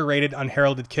an underrated,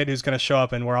 unheralded kid who's going to show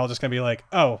up and we're all just going to be like,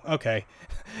 oh, okay,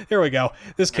 here we go.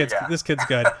 This kid's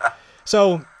good.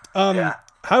 So,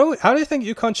 How do you think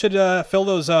UConn should fill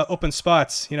those open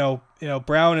spots?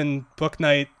 Brown and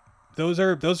Bouknight. Those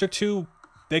are 2.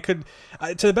 They could,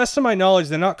 to the best of my knowledge,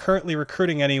 they're not currently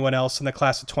recruiting anyone else in the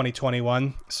class of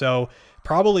 2021. So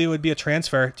probably it would be a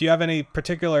transfer. Do you have any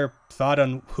particular thought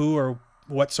on who or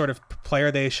what sort of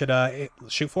player they should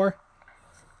shoot for?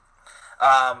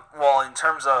 Well, in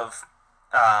terms of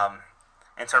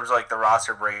like the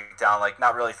roster breakdown, like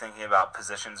not really thinking about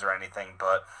positions or anything,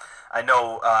 but I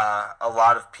know a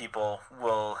lot of people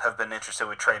will have been interested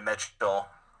with Trey Mitchell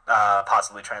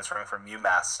possibly transferring from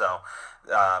UMass. So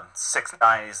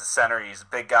 6'9", he's a center, he's a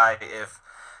big guy.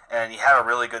 And he had a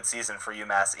really good season for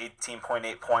UMass,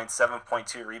 18.8 points,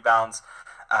 7.2 rebounds.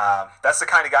 That's the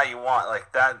kind of guy you want.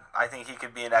 Like that, I think he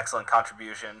could be an excellent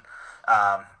contribution.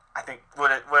 I think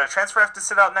would a transfer have to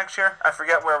sit out next year? I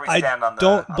forget where we stand on the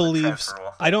transfer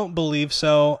rule. I don't believe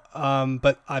so.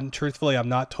 But I'm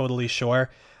not totally sure.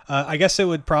 I guess it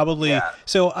would probably. Yeah.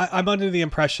 So I'm under the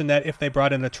impression that if they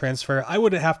brought in a transfer, I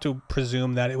would have to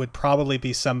presume that it would probably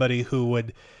be somebody who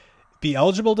would be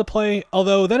eligible to play.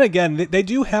 Although then again, they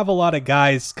do have a lot of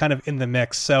guys kind of in the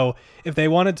mix. So if they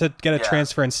wanted to get a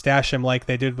transfer and stash him like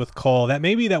they did with Cole, that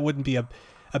wouldn't be a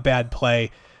bad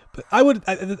play. But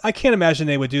I can't imagine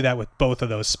they would do that with both of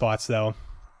those spots though.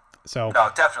 So no,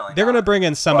 definitely they're going to bring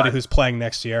in somebody who's playing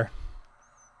next year.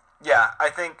 Yeah, I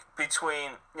think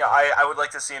between, I would like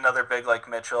to see another big like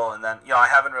Mitchell, and then, I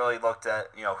haven't really looked at,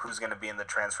 who's going to be in the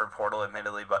transfer portal,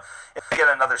 admittedly, but if they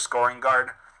get another scoring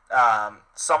guard,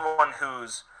 someone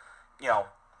who's,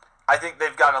 I think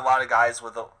they've got a lot of guys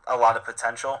with a lot of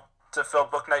potential to fill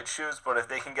Bouknight's shoes, but if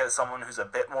they can get someone who's a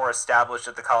bit more established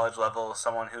at the college level,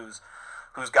 someone who's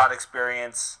got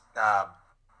experience,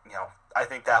 I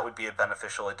think that would be a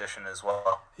beneficial addition as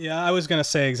well. Yeah, I was going to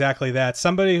say exactly that.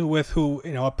 Somebody who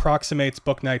approximates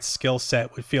Bouknight's skill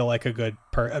set would feel like a good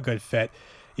fit.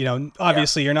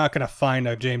 Obviously you're not going to find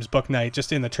a James Bouknight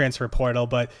just in the transfer portal,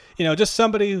 but just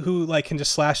somebody who can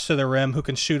just slash to the rim, who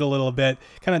can shoot a little bit,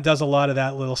 kind of does a lot of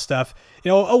that little stuff.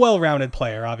 A well-rounded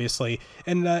player, obviously.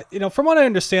 And from what I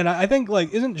understand, I think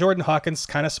isn't Jordan Hawkins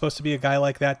kind of supposed to be a guy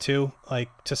like that too,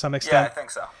 to some extent? Yeah, I think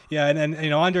so. Yeah,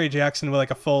 and Andre Jackson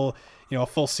with a full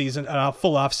season,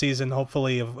 full off season,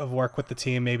 hopefully of work with the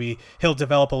team. Maybe he'll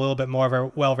develop a little bit more of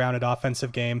a well-rounded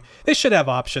offensive game. They should have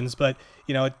options, but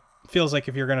it feels like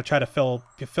if you're going to try to fill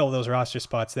those roster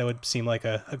spots, that would seem like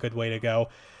a good way to go.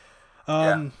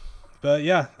 But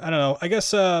yeah, I don't know. I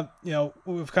guess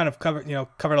we've kind of covered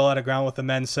a lot of ground with the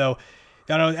men. So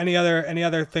I don't know, any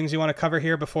other things you want to cover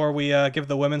here before we give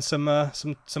the women some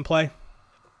play?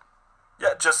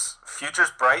 Yeah, just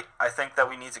future's bright. I think that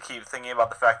we need to keep thinking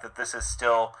about the fact that this is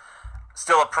still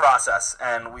a process,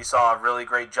 and we saw a really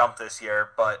great jump this year,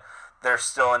 but there's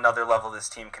still another level this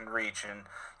team can reach. And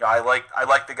I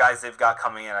like the guys they've got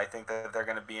coming in. I think that they're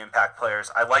going to be impact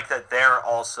players. I like that they're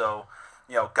also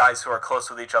guys who are close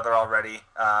with each other already.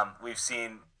 We've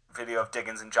seen video of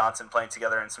Diggins and Johnson playing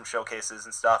together in some showcases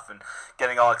and stuff, and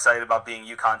getting all excited about being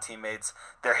UConn teammates.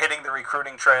 They're hitting the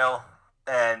recruiting trail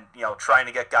and trying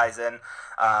to get guys in.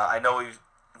 I know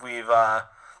we've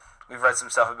read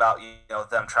some stuff about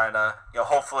them trying to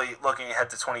hopefully looking ahead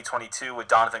to 2022 with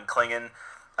Donovan Clingan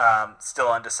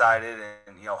still undecided,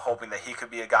 and hoping that he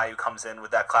could be a guy who comes in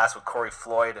with that class with Corey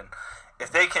Floyd. And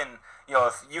if they can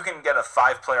if you can get a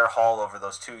 5-player haul over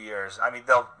those 2 years, I mean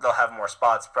they'll have more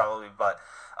spots probably, but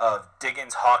of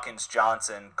Diggins, Hawkins,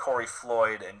 Johnson, Corey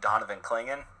Floyd, and Donovan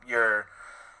Clingan,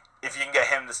 if you can get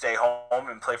him to stay home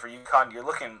and play for UConn, you're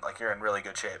looking like you're in really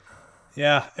good shape.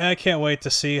 Yeah, I can't wait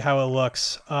to see how it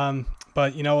looks.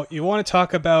 But you want to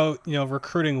talk about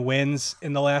recruiting wins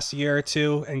in the last year or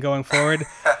two and going forward.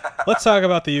 Let's talk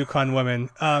about the UConn women,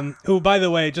 who, by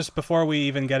the way, just before we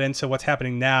even get into what's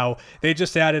happening now, they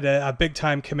just added a big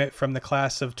time commit from the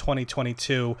class of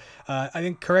 2022. I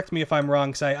think, correct me if I'm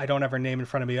wrong, because I don't have her name in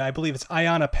front of me. I believe it's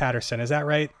Ayanna Patterson. Is that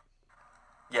right?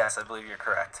 Yes, I believe you're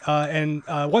correct.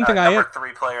 One thing number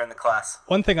 3 player in the class.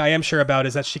 One thing I am sure about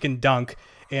is that she can dunk,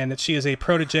 and that she is a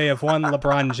protege of one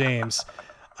LeBron James.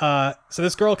 So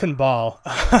this girl can ball.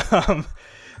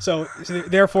 So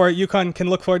therefore, UConn can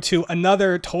look forward to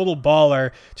another total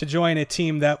baller to join a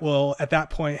team that will, at that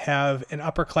point, have an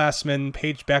upperclassman,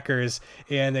 Paige Beckers,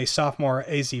 and a sophomore,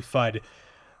 AZ Fudd,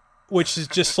 which is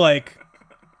just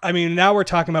now we're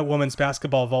talking about women's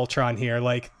basketball Voltron here.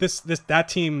 That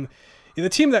team. The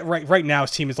team that right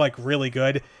now's team is really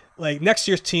good. Next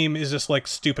year's team is just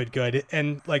stupid good,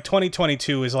 and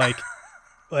 2022 is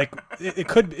it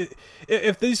could,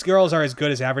 if these girls are as good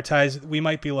as advertised, we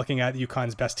might be looking at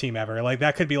UConn's best team ever.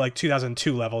 That could be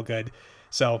 2002 level good.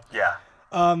 So yeah.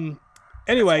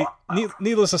 Anyway,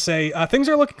 needless to say, things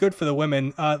are looking good for the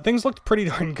women. Things looked pretty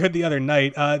darn good the other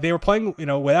night. They were playing,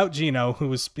 without Gino, who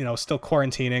was, still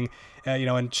quarantining,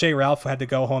 and Shea Ralph had to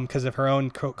go home because of her own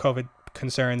COVID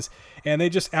concerns, and they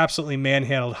just absolutely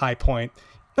manhandled High Point.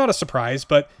 Not a surprise,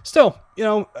 but still,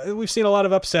 we've seen a lot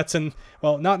of upsets, and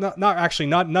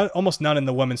not almost none in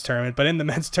the women's tournament, but in the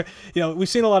men's we've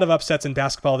seen a lot of upsets in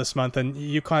basketball this month, and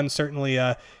UConn certainly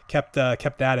kept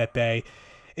that at bay,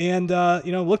 and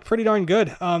looked pretty darn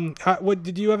good.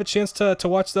 Did you have a chance to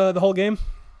watch the whole game?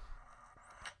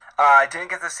 I didn't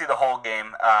get to see the whole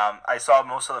game. I saw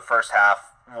most of the first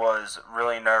half. Was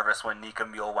really nervous when Nika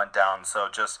Mule went down, so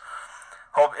just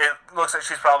hope it looks like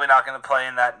she's probably not going to play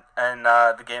in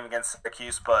the game against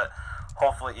Syracuse, but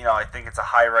hopefully, I think it's a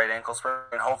high right ankle sprain,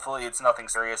 and hopefully it's nothing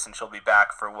serious and she'll be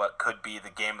back for what could be the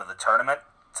game of the tournament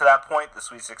to that point, the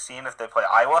Sweet 16 if they play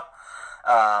Iowa.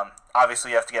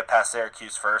 Obviously you have to get past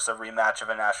Syracuse first, a rematch of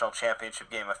a national championship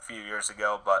game a few years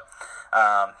ago, but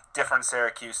different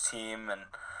Syracuse team, and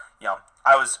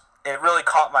it really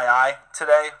caught my eye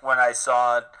today when I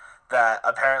saw that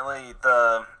apparently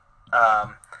the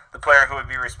player who would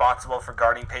be responsible for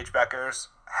guarding Paige Beckers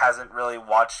hasn't really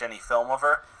watched any film of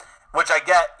her, which I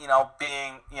get,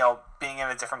 being in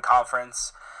a different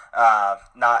conference,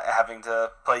 not having to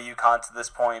play UConn to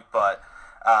this point, but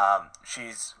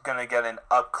she's gonna get an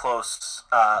up close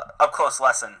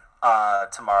lesson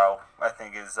tomorrow, I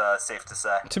think is safe to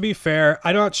say. To be fair,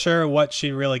 I'm not sure what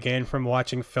she really gained from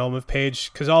watching film of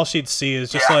Paige, because all she'd see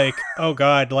is just oh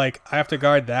god, I have to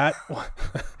guard that.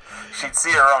 She'd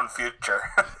see her own future.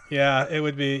 Yeah, it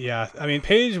would be. Yeah, I mean,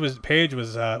 Paige was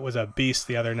a beast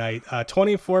the other night.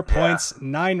 24 points,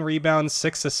 9 rebounds,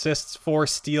 6 assists, 4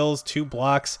 steals, 2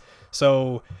 blocks,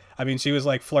 So, I mean, she was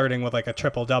like flirting with like a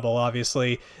triple double,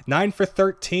 obviously. 9 for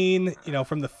 13,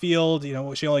 from the field.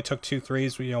 She only took 2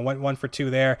 threes, went 1 for 2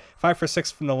 there, 5 for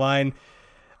 6 from the line.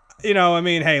 I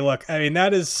mean, hey, look, I mean,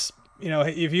 that is,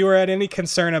 if you were at any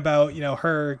concern about,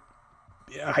 her,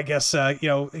 I guess,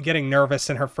 getting nervous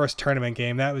in her first tournament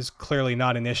game, that was clearly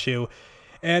not an issue.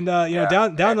 And,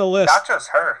 down the list. Not just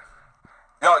her.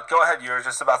 No, go ahead. You were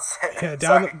just about to say.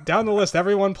 Yeah, down the list,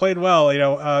 everyone played well.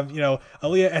 Aaliyah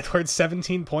Edwards,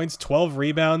 17 points, 12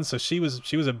 rebounds, so she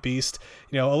was a beast.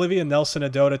 Olivia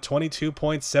Nelson-Ododa, 22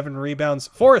 points, 7 rebounds,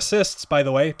 4 assists, by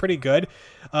the way, pretty good.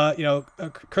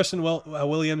 Kristen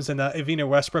Williams and Evina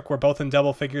Westbrook were both in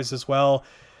double figures as well.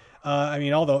 I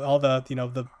mean, all the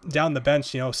the down the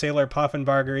bench, Sailor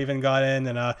Poffenbarger even got in,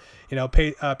 and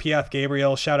Piath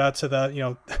Gabriel. Shout out to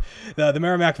the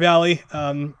Merrimack Valley.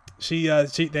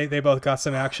 They both got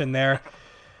some action there.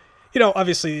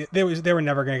 Obviously they were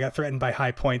never going to get threatened by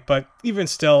High Point, but even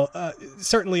still,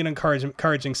 certainly an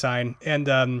encouraging sign.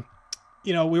 And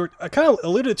we were kind of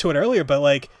alluded to it earlier, but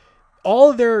like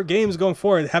all of their games going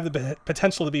forward have the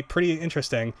potential to be pretty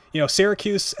interesting.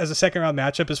 Syracuse as a second round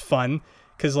matchup is fun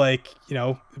because it'd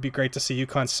be great to see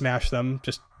UConn smash them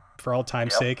just for old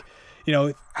time's sake.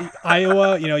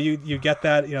 Iowa, you get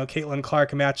that, Caitlin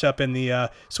Clark matchup in the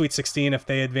Sweet 16 if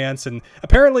they advance. And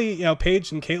apparently,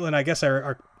 Paige and Caitlin, I guess,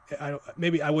 are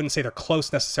maybe I wouldn't say they're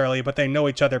close necessarily, but they know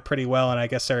each other pretty well. And I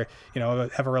guess they're,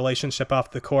 have a relationship off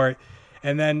the court.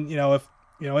 And then, if,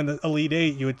 in the Elite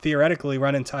Eight, you would theoretically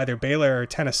run into either Baylor or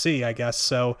Tennessee, I guess.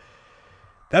 So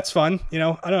that's fun. I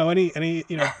don't know, any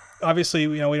obviously,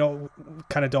 we don't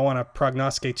want to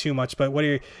prognosticate too much, but what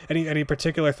are any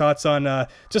particular thoughts on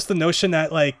just the notion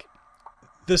that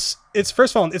it's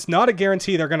first of all, it's not a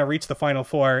guarantee they're going to reach the Final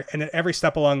Four, and at every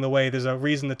step along the way, there's a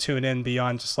reason to tune in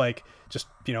beyond just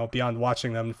beyond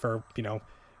watching them for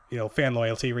fan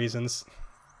loyalty reasons.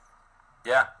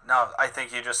 Yeah, no, I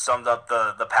think you just summed up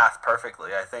the path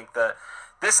perfectly. I think that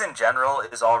this in general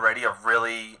is already a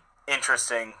really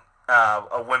interesting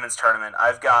a women's tournament.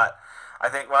 I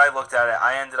think when I looked at it,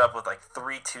 I ended up with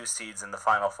 3 2 seeds in the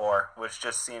Final Four, which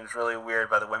just seems really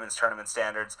weird by the women's tournament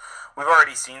standards. We've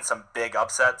already seen some big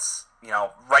upsets.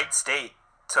 Wright State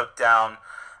took down,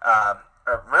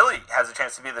 or really has a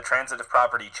chance to be the transitive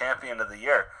property champion of the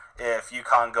year if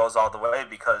UConn goes all the way,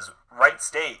 because Wright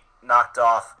State knocked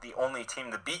off the only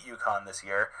team to beat UConn this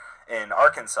year in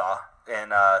Arkansas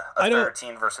in a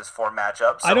 13 versus 4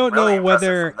 matchup. So I don't really know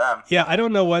whether, I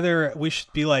don't know whether we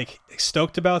should be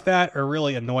stoked about that or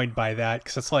really annoyed by that,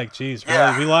 because it's geez, really,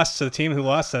 yeah. We lost to the team who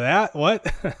lost to that? What?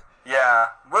 Yeah,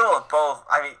 little of both.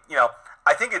 I mean,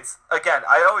 I think it's, again,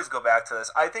 I always go back to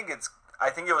this. I think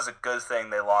it was a good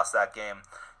thing they lost that game.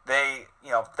 They,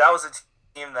 that was a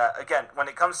team that, again, when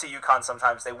it comes to UConn,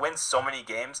 sometimes they win so many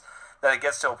games that it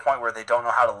gets to a point where they don't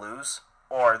know how to lose,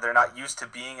 or they're not used to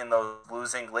being in those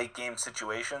losing late game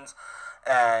situations.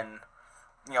 And,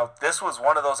 this was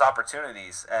one of those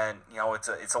opportunities, and,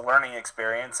 it's a learning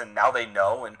experience, and now they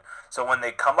know. And so when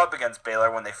they come up against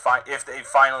Baylor, if they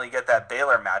finally get that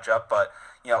Baylor matchup, but,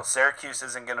 Syracuse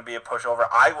isn't going to be a pushover.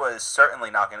 Iowa is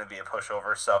certainly not going to be a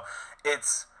pushover. So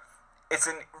it's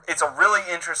a really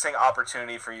interesting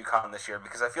opportunity for UConn this year,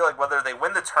 because I feel like whether they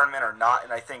win the tournament or not,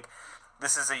 and I think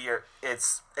this is a year,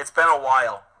 it's been a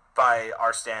while by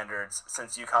our standards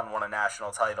since UConn won a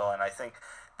national title, and I think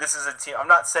this is a team, I'm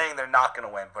not saying they're not going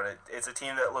to win, but it's a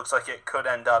team that looks like it could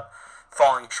end up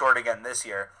falling short again this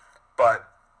year. But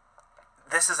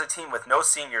this is a team with no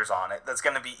seniors on it that's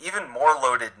going to be even more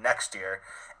loaded next year,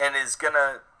 and is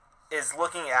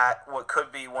looking at what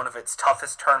could be one of its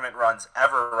toughest tournament runs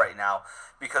ever right now,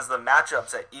 because the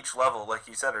matchups at each level, like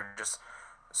you said, are just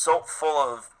so full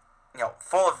of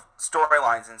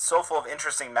storylines and so full of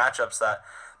interesting matchups that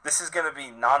this is going to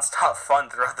be nonstop fun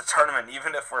throughout the tournament,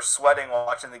 even if we're sweating while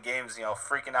watching the games,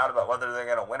 freaking out about whether they're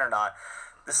going to win or not.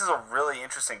 This is a really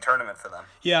interesting tournament for them.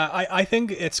 Yeah, I think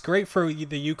it's great for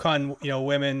the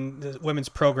UConn, women's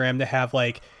program to have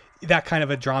that kind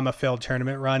of a drama-filled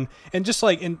tournament run, and just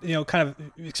kind of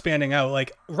expanding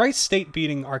out, Wright State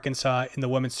beating Arkansas in the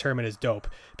women's tournament is dope,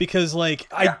 because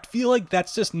I feel like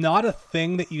that's just not a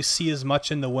thing that you see as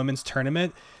much in the women's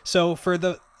tournament. So for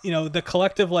the the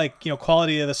collective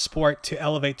quality of the sport to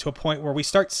elevate to a point where we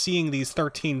start seeing these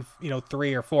 13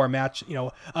 3 or 4 match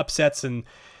upsets and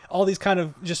all these kind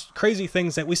of just crazy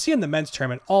things that we see in the men's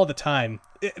tournament all the time,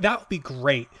 that would be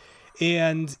great.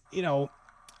 And I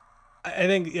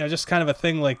think just kind of a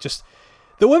thing just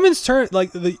the women's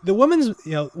the women's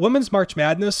women's March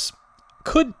Madness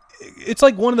it's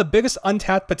one of the biggest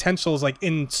untapped potentials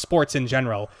in sports in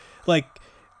general.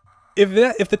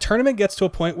 If the tournament gets to a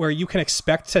point where you can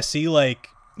expect to see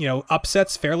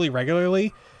upsets fairly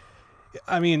regularly.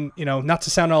 I mean, not to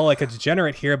sound all like a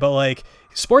degenerate here, but like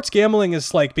sports gambling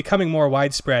is like becoming more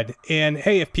widespread. And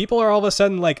hey, if people are all of a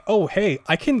sudden like, oh, hey,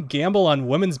 I can gamble on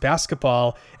women's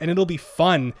basketball and it'll be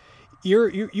fun.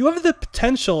 You have the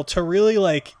potential to really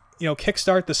like,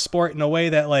 kickstart the sport in a way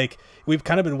that like we've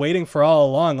kind of been waiting for all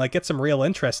along, like get some real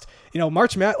interest.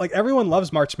 Like everyone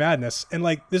loves March Madness, and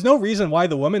like there's no reason why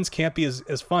the women's can't be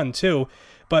as fun too.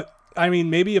 But I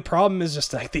mean, maybe a problem is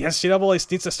just like the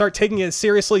NCAA needs to start taking it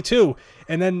seriously too.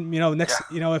 And then,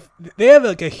 if they have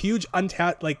like a huge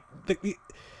untapped, like,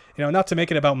 not to make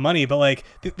it about money, but like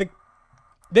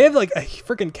they have like a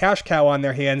freaking cash cow on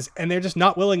their hands, and they're just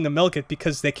not willing to milk it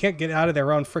because they can't get out of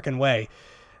their own freaking way.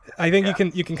 I think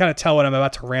you can kind of tell what I'm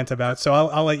about to rant about. So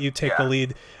I'll let you take the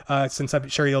lead, since I'm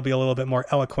sure you'll be a little bit more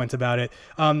eloquent about it.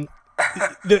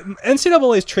 The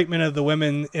NCAA's treatment of the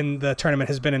women in the tournament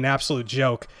has been an absolute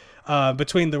joke.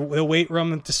 Between the weight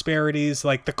room disparities,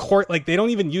 like the court, like they don't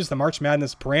even use the March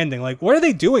Madness branding. Like, what are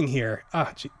they doing here?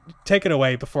 Take it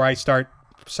away before I start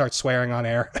swearing on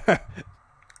air.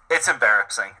 It's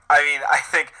embarrassing. I mean, I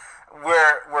think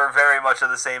we're very much of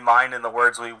the same mind in the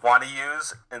words we want to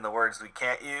use and the words we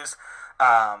can't use.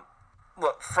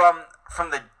 Look, from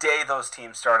the day those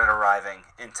teams started arriving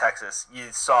in Texas,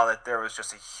 you saw that there was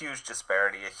just a huge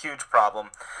disparity, a huge problem,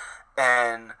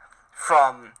 and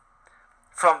from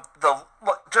the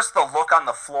look on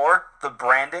the floor, the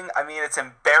branding, I mean, it's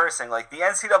embarrassing. Like, the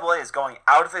NCAA is going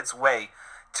out of its way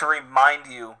to remind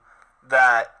you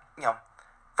that,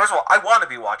 first of all, I want to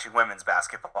be watching women's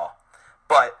basketball,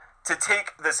 but to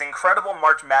take this incredible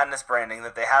March Madness branding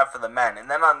that they have for the men,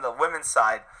 and then on the women's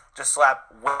side, just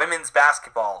slap women's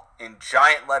basketball in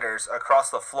giant letters across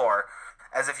the floor,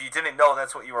 as if you didn't know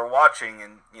that's what you were watching,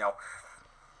 and,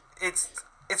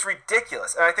 it's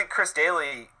ridiculous. And I think Chris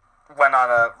Daly went on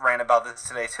a rant about this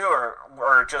today too,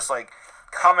 or just like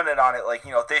commented on it, like,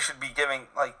 they should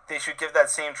give that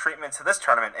same treatment to this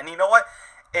tournament. And you know what?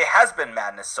 It has been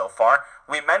madness so far.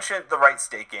 We mentioned the Wright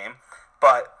State game,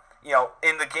 but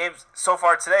in the games so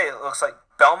far today, it looks like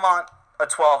Belmont, a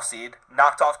 12 seed,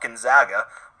 knocked off Gonzaga,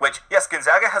 which, yes,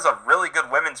 Gonzaga has a really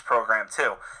good women's program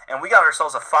too, and we got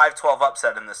ourselves a 5-12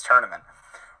 upset in this tournament.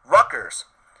 Rutgers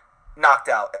knocked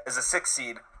out as a 6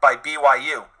 seed by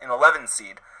BYU, an 11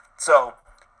 seed. So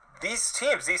these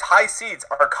teams, these high seeds,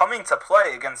 are coming to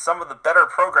play against some of the better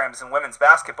programs in women's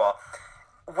basketball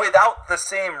without the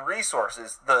same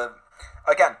resources. The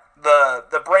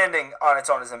branding on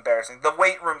its own is embarrassing. The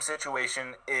weight room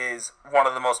situation is one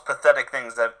of the most pathetic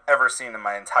things I've ever seen in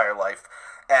my entire life.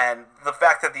 And the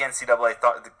fact that the NCAA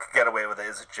thought they could get away with it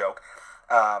is a joke.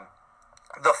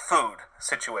 The food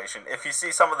situation. If you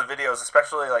see some of the videos,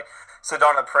 especially like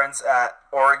Sedona Prince at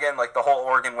Oregon, like the whole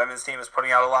Oregon women's team is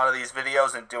putting out a lot of these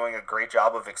videos and doing a great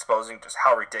job of exposing just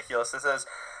how ridiculous this is.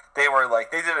 They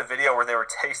did a video where they were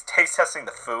taste testing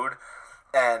the food,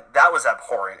 and that was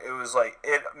abhorrent. It was like,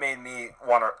 it made me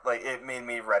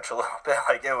retch a little bit.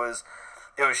 Like, it was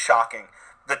shocking.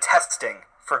 The testing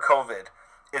for COVID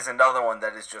is another one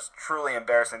that is just truly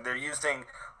embarrassing. They're using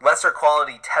lesser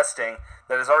quality testing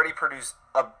that has already produced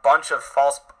a bunch of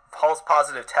false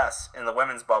positive tests in the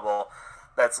women's bubble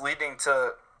that's leading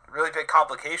to really big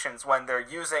complications when they're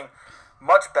using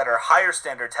much better, higher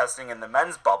standard testing in the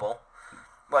men's bubble.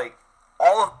 Like,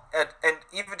 and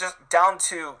even just down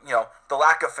to, the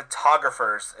lack of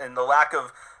photographers and the lack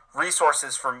of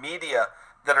resources for media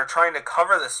that are trying to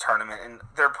cover this tournament, and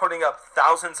they're putting up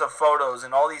thousands of photos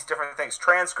and all these different things,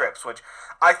 transcripts, which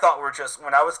I thought were just,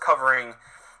 when I was covering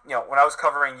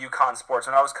UConn sports,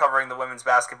 when I was covering the women's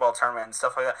basketball tournament and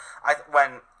stuff like that,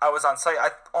 when I was on site,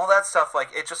 all that stuff, like,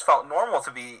 it just felt normal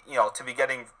to be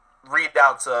getting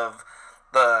readouts of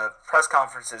the press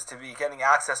conferences, to be getting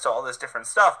access to all this different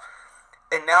stuff.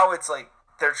 And now it's like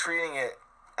they're treating it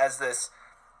as this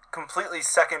completely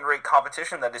second-rate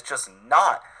competition that is just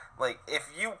not. Like, if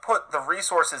you put the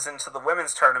resources into the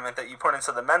women's tournament that you put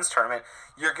into the men's tournament,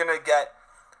 you're going to get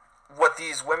what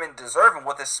these women deserve and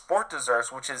what this sport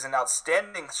deserves, which is an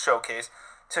outstanding showcase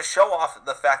to show off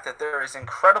the fact that there is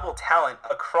incredible talent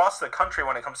across the country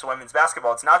when it comes to women's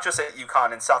basketball. It's not just at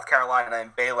UConn and South Carolina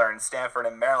and Baylor and Stanford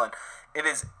and Maryland. It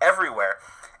is everywhere.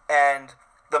 And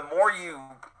the more you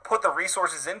put the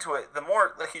resources into it, the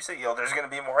more, like you said, there's going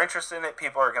to be more interest in it.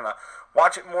 People are going to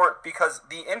watch it more because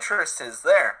the interest is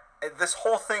there. This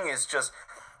whole thing is just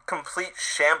complete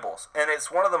shambles. And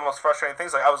it's one of the most frustrating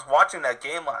things. Like, I was watching that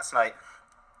game last night,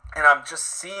 and I'm just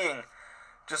seeing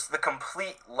just the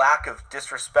complete lack of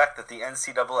disrespect that the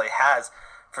NCAA has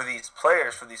for these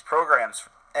players, for these programs.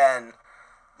 And,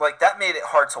 like, that made it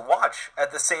hard to watch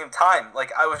at the same time.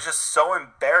 Like, I was just so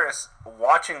embarrassed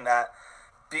watching that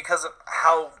because of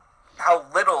how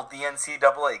little the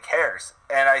NCAA cares.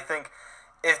 And I think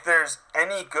if there's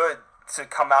any good to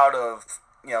come out of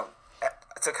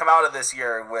this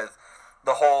year with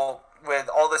all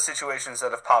the situations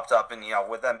that have popped up, and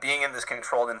with them being in this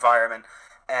controlled environment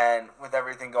and with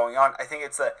everything going on, I think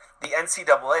it's that the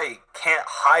NCAA can't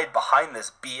hide behind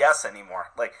this BS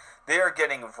anymore. Like, they are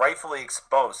getting rightfully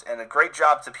exposed, and a great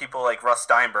job to people like Russ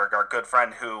Steinberg, our good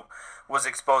friend, who was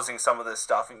exposing some of this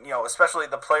stuff, and especially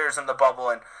the players in the bubble,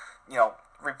 and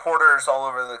reporters all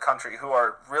over the country who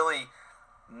are really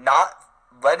not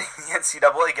letting the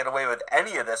NCAA get away with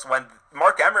any of this, when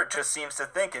Mark Emmert just seems to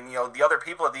think, and the other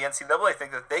people at the NCAA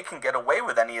think, that they can get away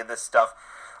with any of this stuff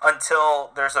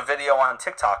until there's a video on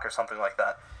TikTok or something like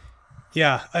that.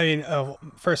 Yeah, I mean,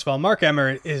 first of all, Mark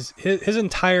Emmert is his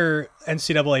entire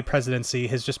NCAA presidency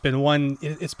has just been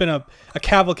it's been a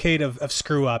cavalcade of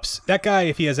screw ups. That guy,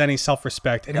 if he has any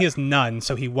self-respect, and he has none,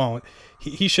 so he won't,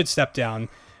 he should step down.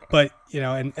 But,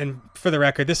 and for the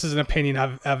record, this is an opinion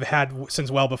I've had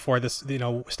since well before this,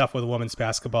 stuff with women's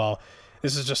basketball.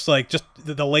 This is just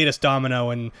the latest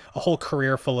domino in a whole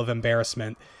career full of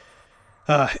embarrassment.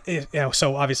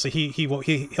 So obviously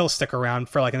he'll stick around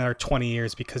for like another 20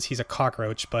 years because he's a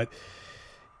cockroach. But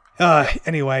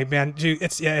anyway, man,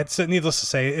 it's needless to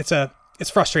say, it's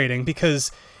frustrating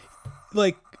because,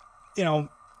 like,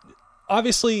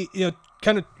 obviously,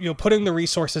 kind of, putting the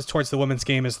resources towards the women's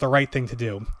game is the right thing to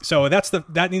do. So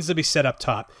that needs to be set up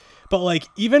top. But, like,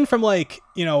 even from, like,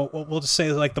 we'll just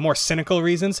say, like, the more cynical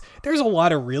reasons, there's a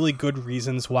lot of really good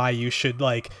reasons why you should,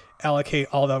 like, allocate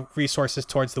all the resources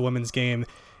towards the women's game,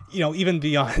 even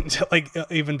beyond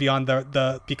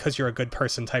the because you're a good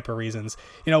person type of reasons.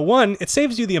 One, it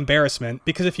saves you the embarrassment,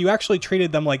 because if you actually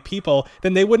treated them like people,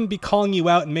 then they wouldn't be calling you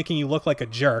out and making you look like a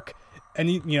jerk. And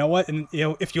you know what? And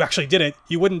if you actually did it,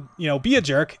 you wouldn't be a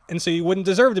jerk, and so you wouldn't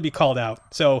deserve to be called out.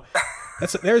 So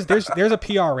there's a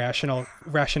PR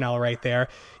rationale right there.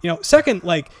 Second,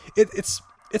 like it's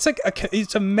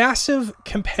a massive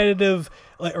competitive,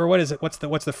 or what is it? What's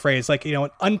the phrase? Like,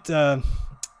 trying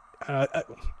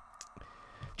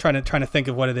to think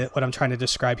of what I'm trying to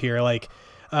describe here. Like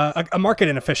a market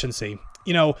inefficiency.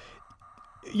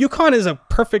 UConn is a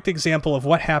perfect example of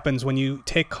what happens when you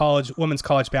take women's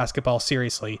college basketball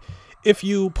seriously. If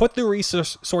you put the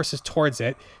resources towards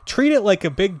it, treat it like a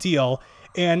big deal,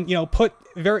 and put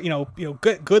very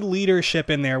good leadership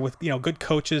in there with good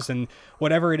coaches and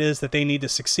whatever it is that they need to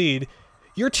succeed,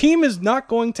 your team is not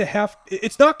going to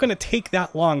it's not going to take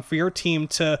that long for your team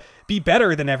to be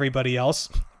better than everybody else,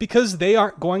 because they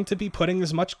aren't going to be putting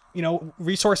as much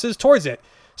resources towards it.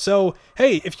 So,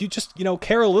 hey, if you just,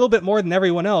 care a little bit more than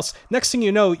everyone else, next thing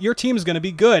you know, your team is going to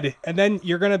be good, and then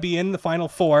you're going to be in the Final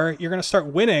Four, you're going to start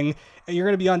winning, and you're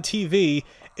going to be on TV,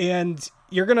 and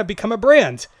you're going to become a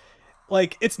brand.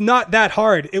 Like, it's not that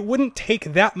hard. It wouldn't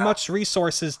take that much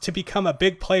resources to become a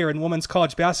big player in women's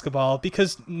college basketball,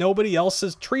 because nobody else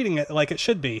is treating it like it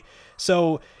should be.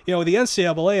 So, the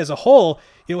NCAA as a whole,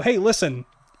 hey, listen,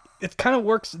 it kind of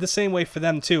works the same way for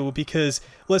them too, because,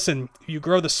 listen, you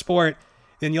grow the sport,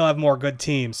 then you'll have more good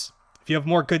teams. If you have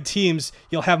more good teams,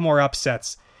 you'll have more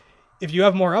upsets. If you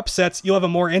have more upsets, you'll have a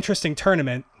more interesting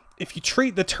tournament. If you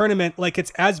treat the tournament like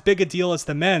it's as big a deal as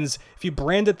the men's, if you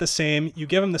brand it the same, you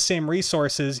give them the same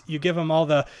resources, you give them all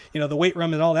the, the weight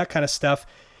room and all that kind of stuff,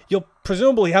 you'll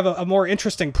presumably have a more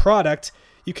interesting product.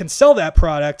 You can sell that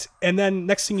product, and then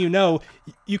next thing you know,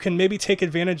 you can maybe take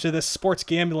advantage of this sports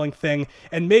gambling thing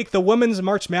and make the Women's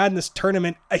March Madness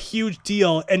tournament a huge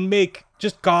deal and make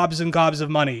just gobs and gobs of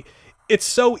money. It's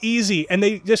so easy, and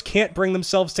they just can't bring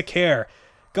themselves to care.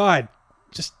 God,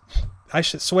 I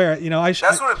should swear,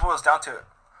 That's what it boils down to.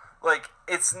 Like,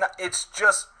 it's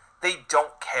just, they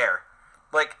don't care.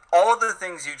 Like, all of the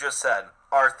things you just said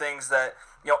are things that,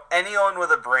 anyone with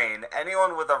a brain,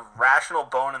 anyone with a rational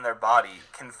bone in their body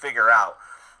can figure out.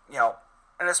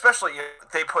 And especially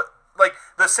they put, like,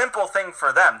 the simple thing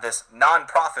for them, this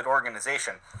non-profit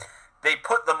organization, they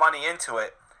put the money into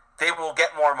it, they will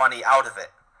get more money out of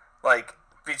it. Like,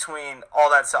 between all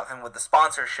that stuff and with the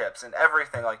sponsorships and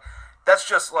everything, like, that's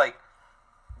just like,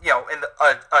 in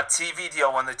a TV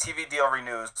deal, when the TV deal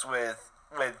renews with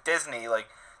Disney, like,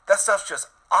 that stuff's just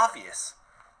obvious.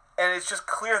 And it's just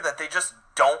clear that they just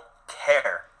don't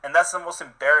care. And that's the most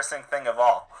embarrassing thing of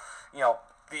all.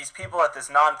 These people at this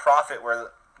non-profit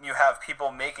where you have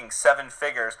people making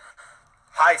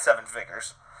high seven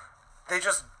figures, they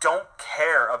just don't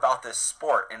care about this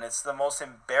sport, and it's the most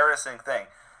embarrassing thing.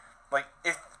 Like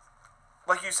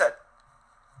you said,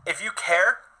 if you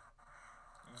care,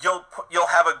 you'll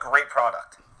have a great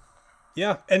product.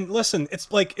 Yeah, and listen,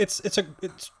 it's like it's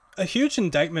a huge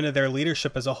indictment of their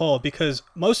leadership as a whole, because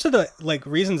most of the like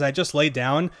reasons I just laid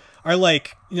down are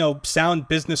like, you know, sound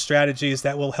business strategies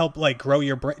that will help like grow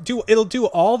your brand. It'll do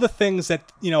all the things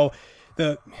that, you know,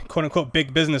 the quote unquote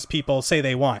big business people say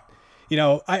they want. You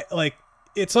know,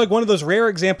 it's like one of those rare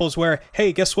examples where,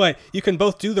 hey, guess what? You can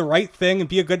both do the right thing and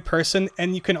be a good person,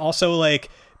 and you can also like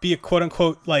be a quote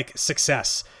unquote like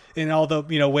success in all the,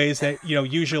 you know, ways that, you know,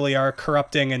 usually are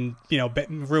corrupting and, you know,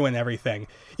 ruin everything.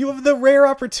 You have the rare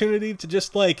opportunity to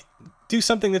just like do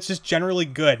something that's just generally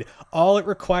good. All it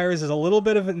requires is a little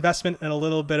bit of investment and a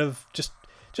little bit of just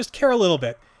care a little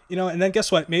bit, you know, and then guess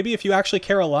what? Maybe if you actually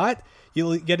care a lot,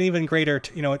 you'll get an even greater,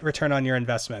 you know, return on your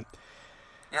investment.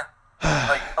 Yeah.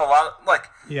 Like a lot, like,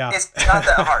 yeah. It's not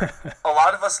that hard. A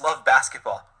lot of us love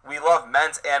basketball. We love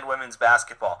men's and women's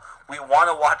basketball. We want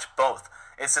to watch both.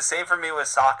 It's the same for me with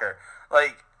soccer.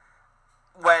 Like,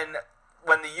 when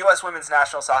the U.S. women's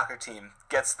national soccer team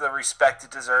gets the respect it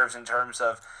deserves in terms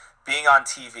of being on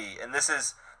TV, and this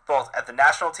is both at the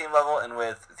national team level and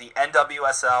with the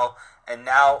NWSL, and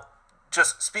now,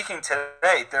 just speaking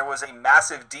today, there was a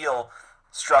massive deal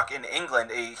struck in England,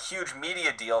 a huge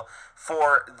media deal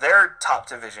for their top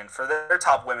division, for their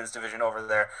top women's division over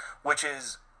there, which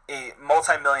is a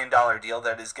multi-million-dollar deal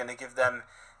that is going to give them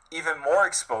even more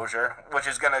exposure, which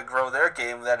is going to grow their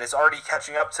game that is already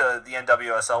catching up to the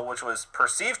NWSL, which was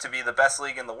perceived to be the best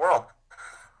league in the world.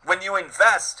 When you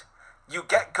invest, you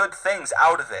get good things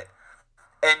out of it.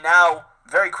 And now,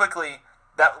 very quickly,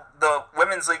 that the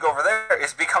women's league over there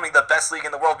is becoming the best league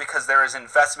in the world because there is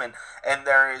investment and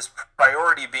there is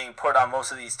priority being put on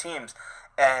most of these teams.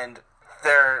 And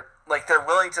they're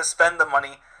willing to spend the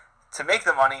money to make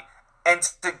the money and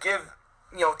to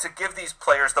give these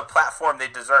players the platform they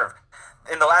deserve.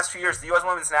 In the last few years, the U.S.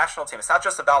 women's national team, it's not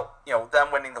just about, you know, them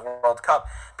winning the World Cup.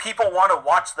 People want to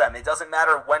watch them. It doesn't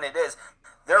matter when it is.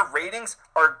 Their ratings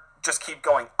are just keep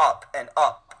going up and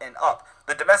up and up.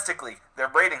 The domestic league, their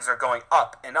ratings are going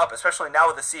up and up, especially now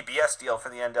with the CBS deal for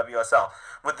the NWSL.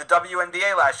 With the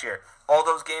WNBA last year, all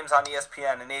those games on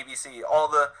ESPN and ABC, all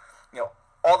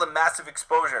the massive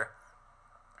exposure,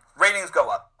 ratings go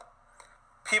up.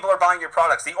 People are buying your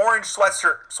products. The orange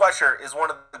sweatshirt is one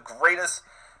of the greatest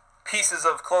pieces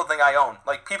of clothing I own.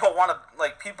 Like, people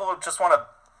just want to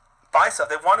buy stuff.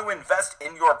 They want to invest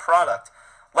in your product.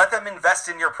 Let them invest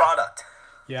in your product.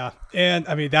 Yeah, and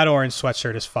I mean that orange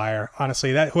sweatshirt is fire.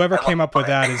 Honestly, that whoever came up with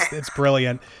that it's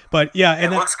brilliant. But yeah,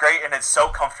 and it looks great and it's so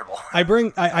comfortable.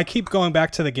 I keep going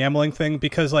back to the gambling thing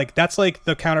because like that's like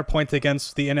the counterpoint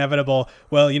against the inevitable.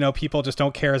 Well, you know, people just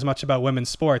don't care as much about women's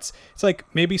sports. It's like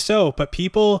maybe so, but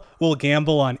people will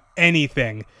gamble on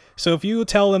anything. So if you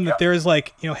tell them that there's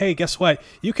like, you know, hey, guess what?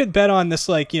 You could bet on this,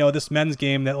 like, you know, this men's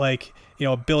game that like, you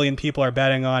know, 1 billion people are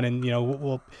betting on, and, you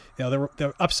know,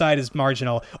 the upside is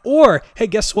marginal. Or, hey,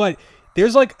 guess what?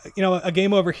 There's like, you know, a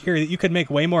game over here that you could make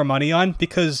way more money on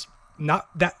because not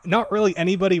really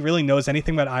anybody really knows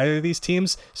anything about either of these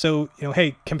teams. So, you know,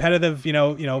 hey, competitive, you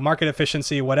know, market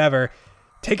efficiency, whatever,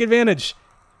 take advantage.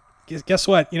 Guess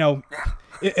what? You know,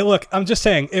 look, I'm just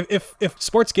saying, if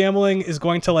sports gambling is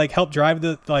going to like help drive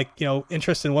the, like, you know,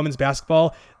 interest in women's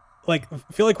basketball, like, I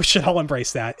feel like we should all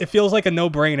embrace that. It feels like a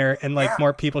no-brainer, and like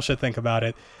more people should think about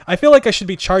it. I feel like I should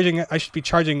be charging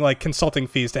like consulting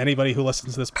fees to anybody who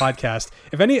listens to this podcast.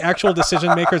 If any actual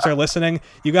decision makers are listening,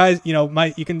 you guys, you know, my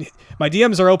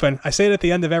DMs are open. I say it at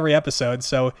the end of every episode,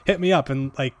 so hit me up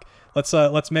and like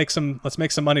let's make some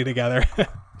money together.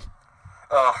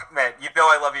 Oh man, you know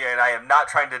I love you, and I am not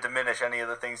trying to diminish any of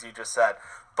the things you just said,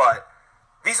 but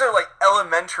these are like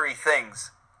elementary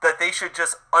things that they should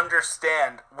just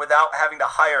understand without having to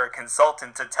hire a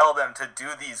consultant to tell them to do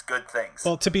these good things.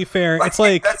 Well, to be fair, it's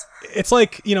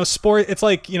like, you know, sport. It's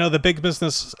like, you know, the big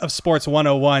business of sports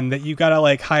 101 that you gotta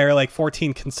like hire like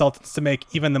 14 consultants to make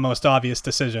even the most obvious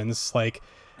decisions. Like,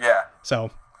 yeah.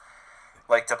 So,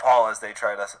 like DePaul, as they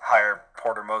try to hire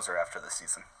Porter Moser after the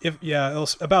season. It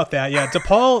was about that. Yeah,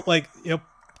 DePaul, like, you know,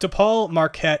 DePaul,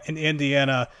 Marquette, and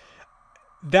Indiana.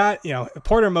 That, you know,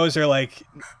 Porter Moser, like.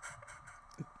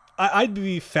 I'd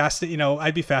be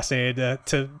fascinated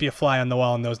to be a fly on the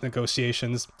wall in those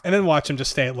negotiations, and then watch him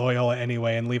just stay at Loyola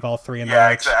anyway and leave all three in the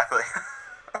mix. Yeah, exactly.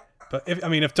 But if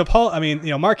DePaul, you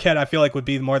know, Marquette, I feel like would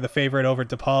be more the favorite over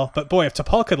DePaul. But boy, if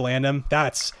DePaul could land him,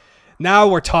 now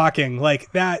we're talking.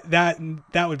 Like that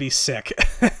would be sick.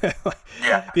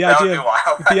 Yeah, that would be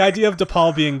wild. The idea of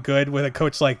DePaul being good with a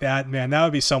coach like that, man, that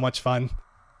would be so much fun.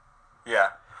 Yeah.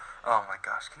 Oh my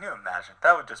gosh, can you imagine?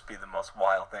 That would just be the most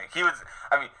wild thing. He would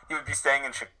be staying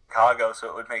in Chicago, so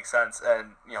it would make sense.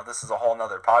 And, you know, this is a whole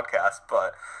nother podcast,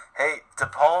 but hey,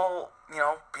 DePaul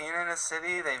being in a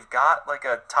city, they've got like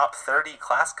a top 30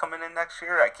 class coming in next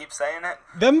year. I keep saying it.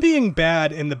 Them being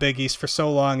bad in the Big East for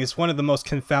so long is one of the most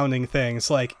confounding things.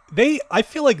 Like I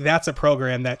feel like that's a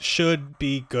program that should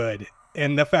be good,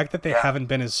 and the fact that they haven't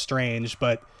been is strange.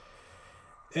 But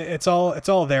it's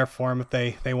all there for them if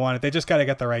they want it. They just got to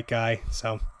get the right guy.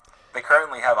 So they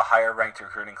currently have a higher ranked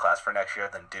recruiting class for next year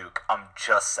than Duke. I'm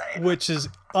just saying. Which is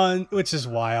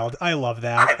wild. I love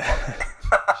that. I love it.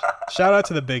 Shout out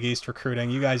to the Big East recruiting.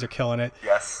 You guys are killing it.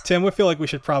 Yes. Tim, we feel like we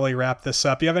should probably wrap this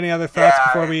up. You have any other thoughts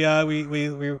before we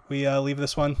leave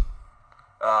this one?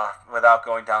 Without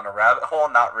going down a rabbit hole,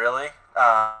 not really.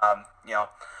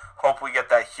 Hope we get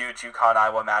that huge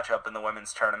UConn-Iowa matchup in the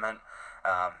women's tournament.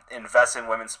 Invest in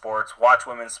women's sports. Watch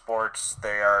women's sports.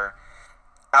 They are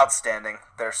outstanding.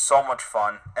 They're so much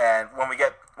fun. And when we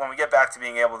get back to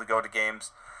being able to go to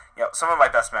games, some of my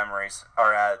best memories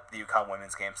are at the UConn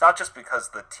women's games. Not just because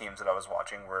the teams that I was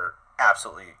watching were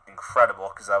absolutely incredible,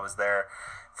 because I was there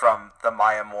from the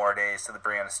Maya Moore days to the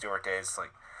Breanna Stewart days. Like,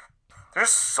 there's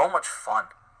so much fun.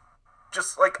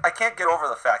 Just like, I can't get over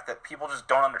the fact that people just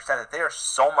don't understand that they are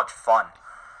so much fun,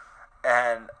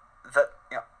 and that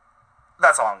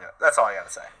that's all I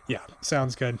gotta say. Yeah,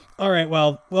 sounds good. All right,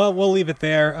 well, we'll leave it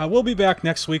there. We'll be back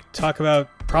next week to talk about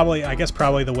probably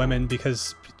the women,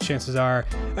 because chances are,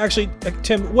 actually,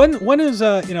 Tim, when is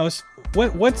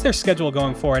what's their schedule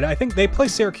going forward? I think they play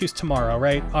Syracuse tomorrow,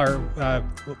 right? Or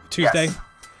Tuesday. Yes.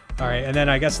 All right, and then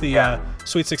I guess the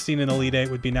Sweet 16 and Elite 8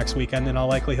 would be next weekend in all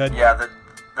likelihood. Yeah, the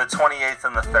 28th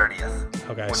and the 30th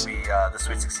would be the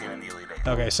Sweet 16 and the Elite 8.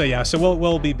 Okay, so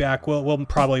we'll be back. We'll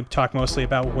probably talk mostly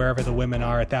about wherever the women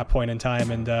are at that point in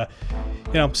time, and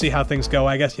see how things go.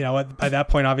 I guess by that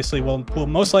point, obviously we'll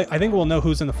I think we'll know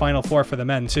who's in the Final Four for the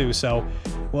men too. So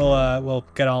we'll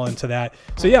get all into that.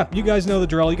 So yeah, you guys know the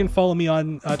drill. You can follow me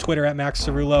on Twitter at Max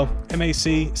Cerullo,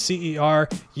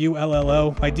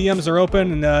 MACCERULLO. My DMs are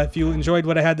open, and if you enjoyed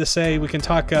what I had to say, we can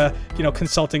talk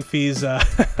consulting fees.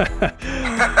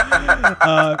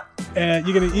 And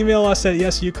you can email us at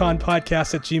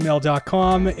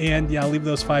yesuconpodcast@gmail.com, and leave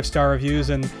those 5-star reviews.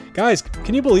 And guys,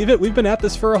 can you believe it? We've been at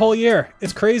this for a whole year.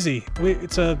 It's crazy.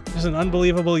 It's an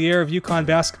unbelievable year of UConn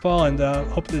basketball, and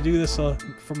hope to do this for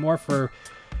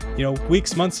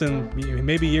weeks, months, and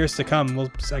maybe years to come. We'll,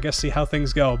 I guess, see how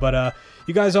things go. But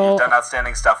you guys all You've done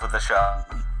outstanding stuff with the show.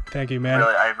 Thank you, man.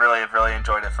 I really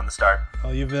enjoyed it from the start.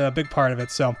 Well, you've been a big part of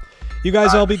it. So you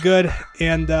guys all be good,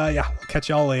 and we'll catch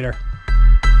y'all later.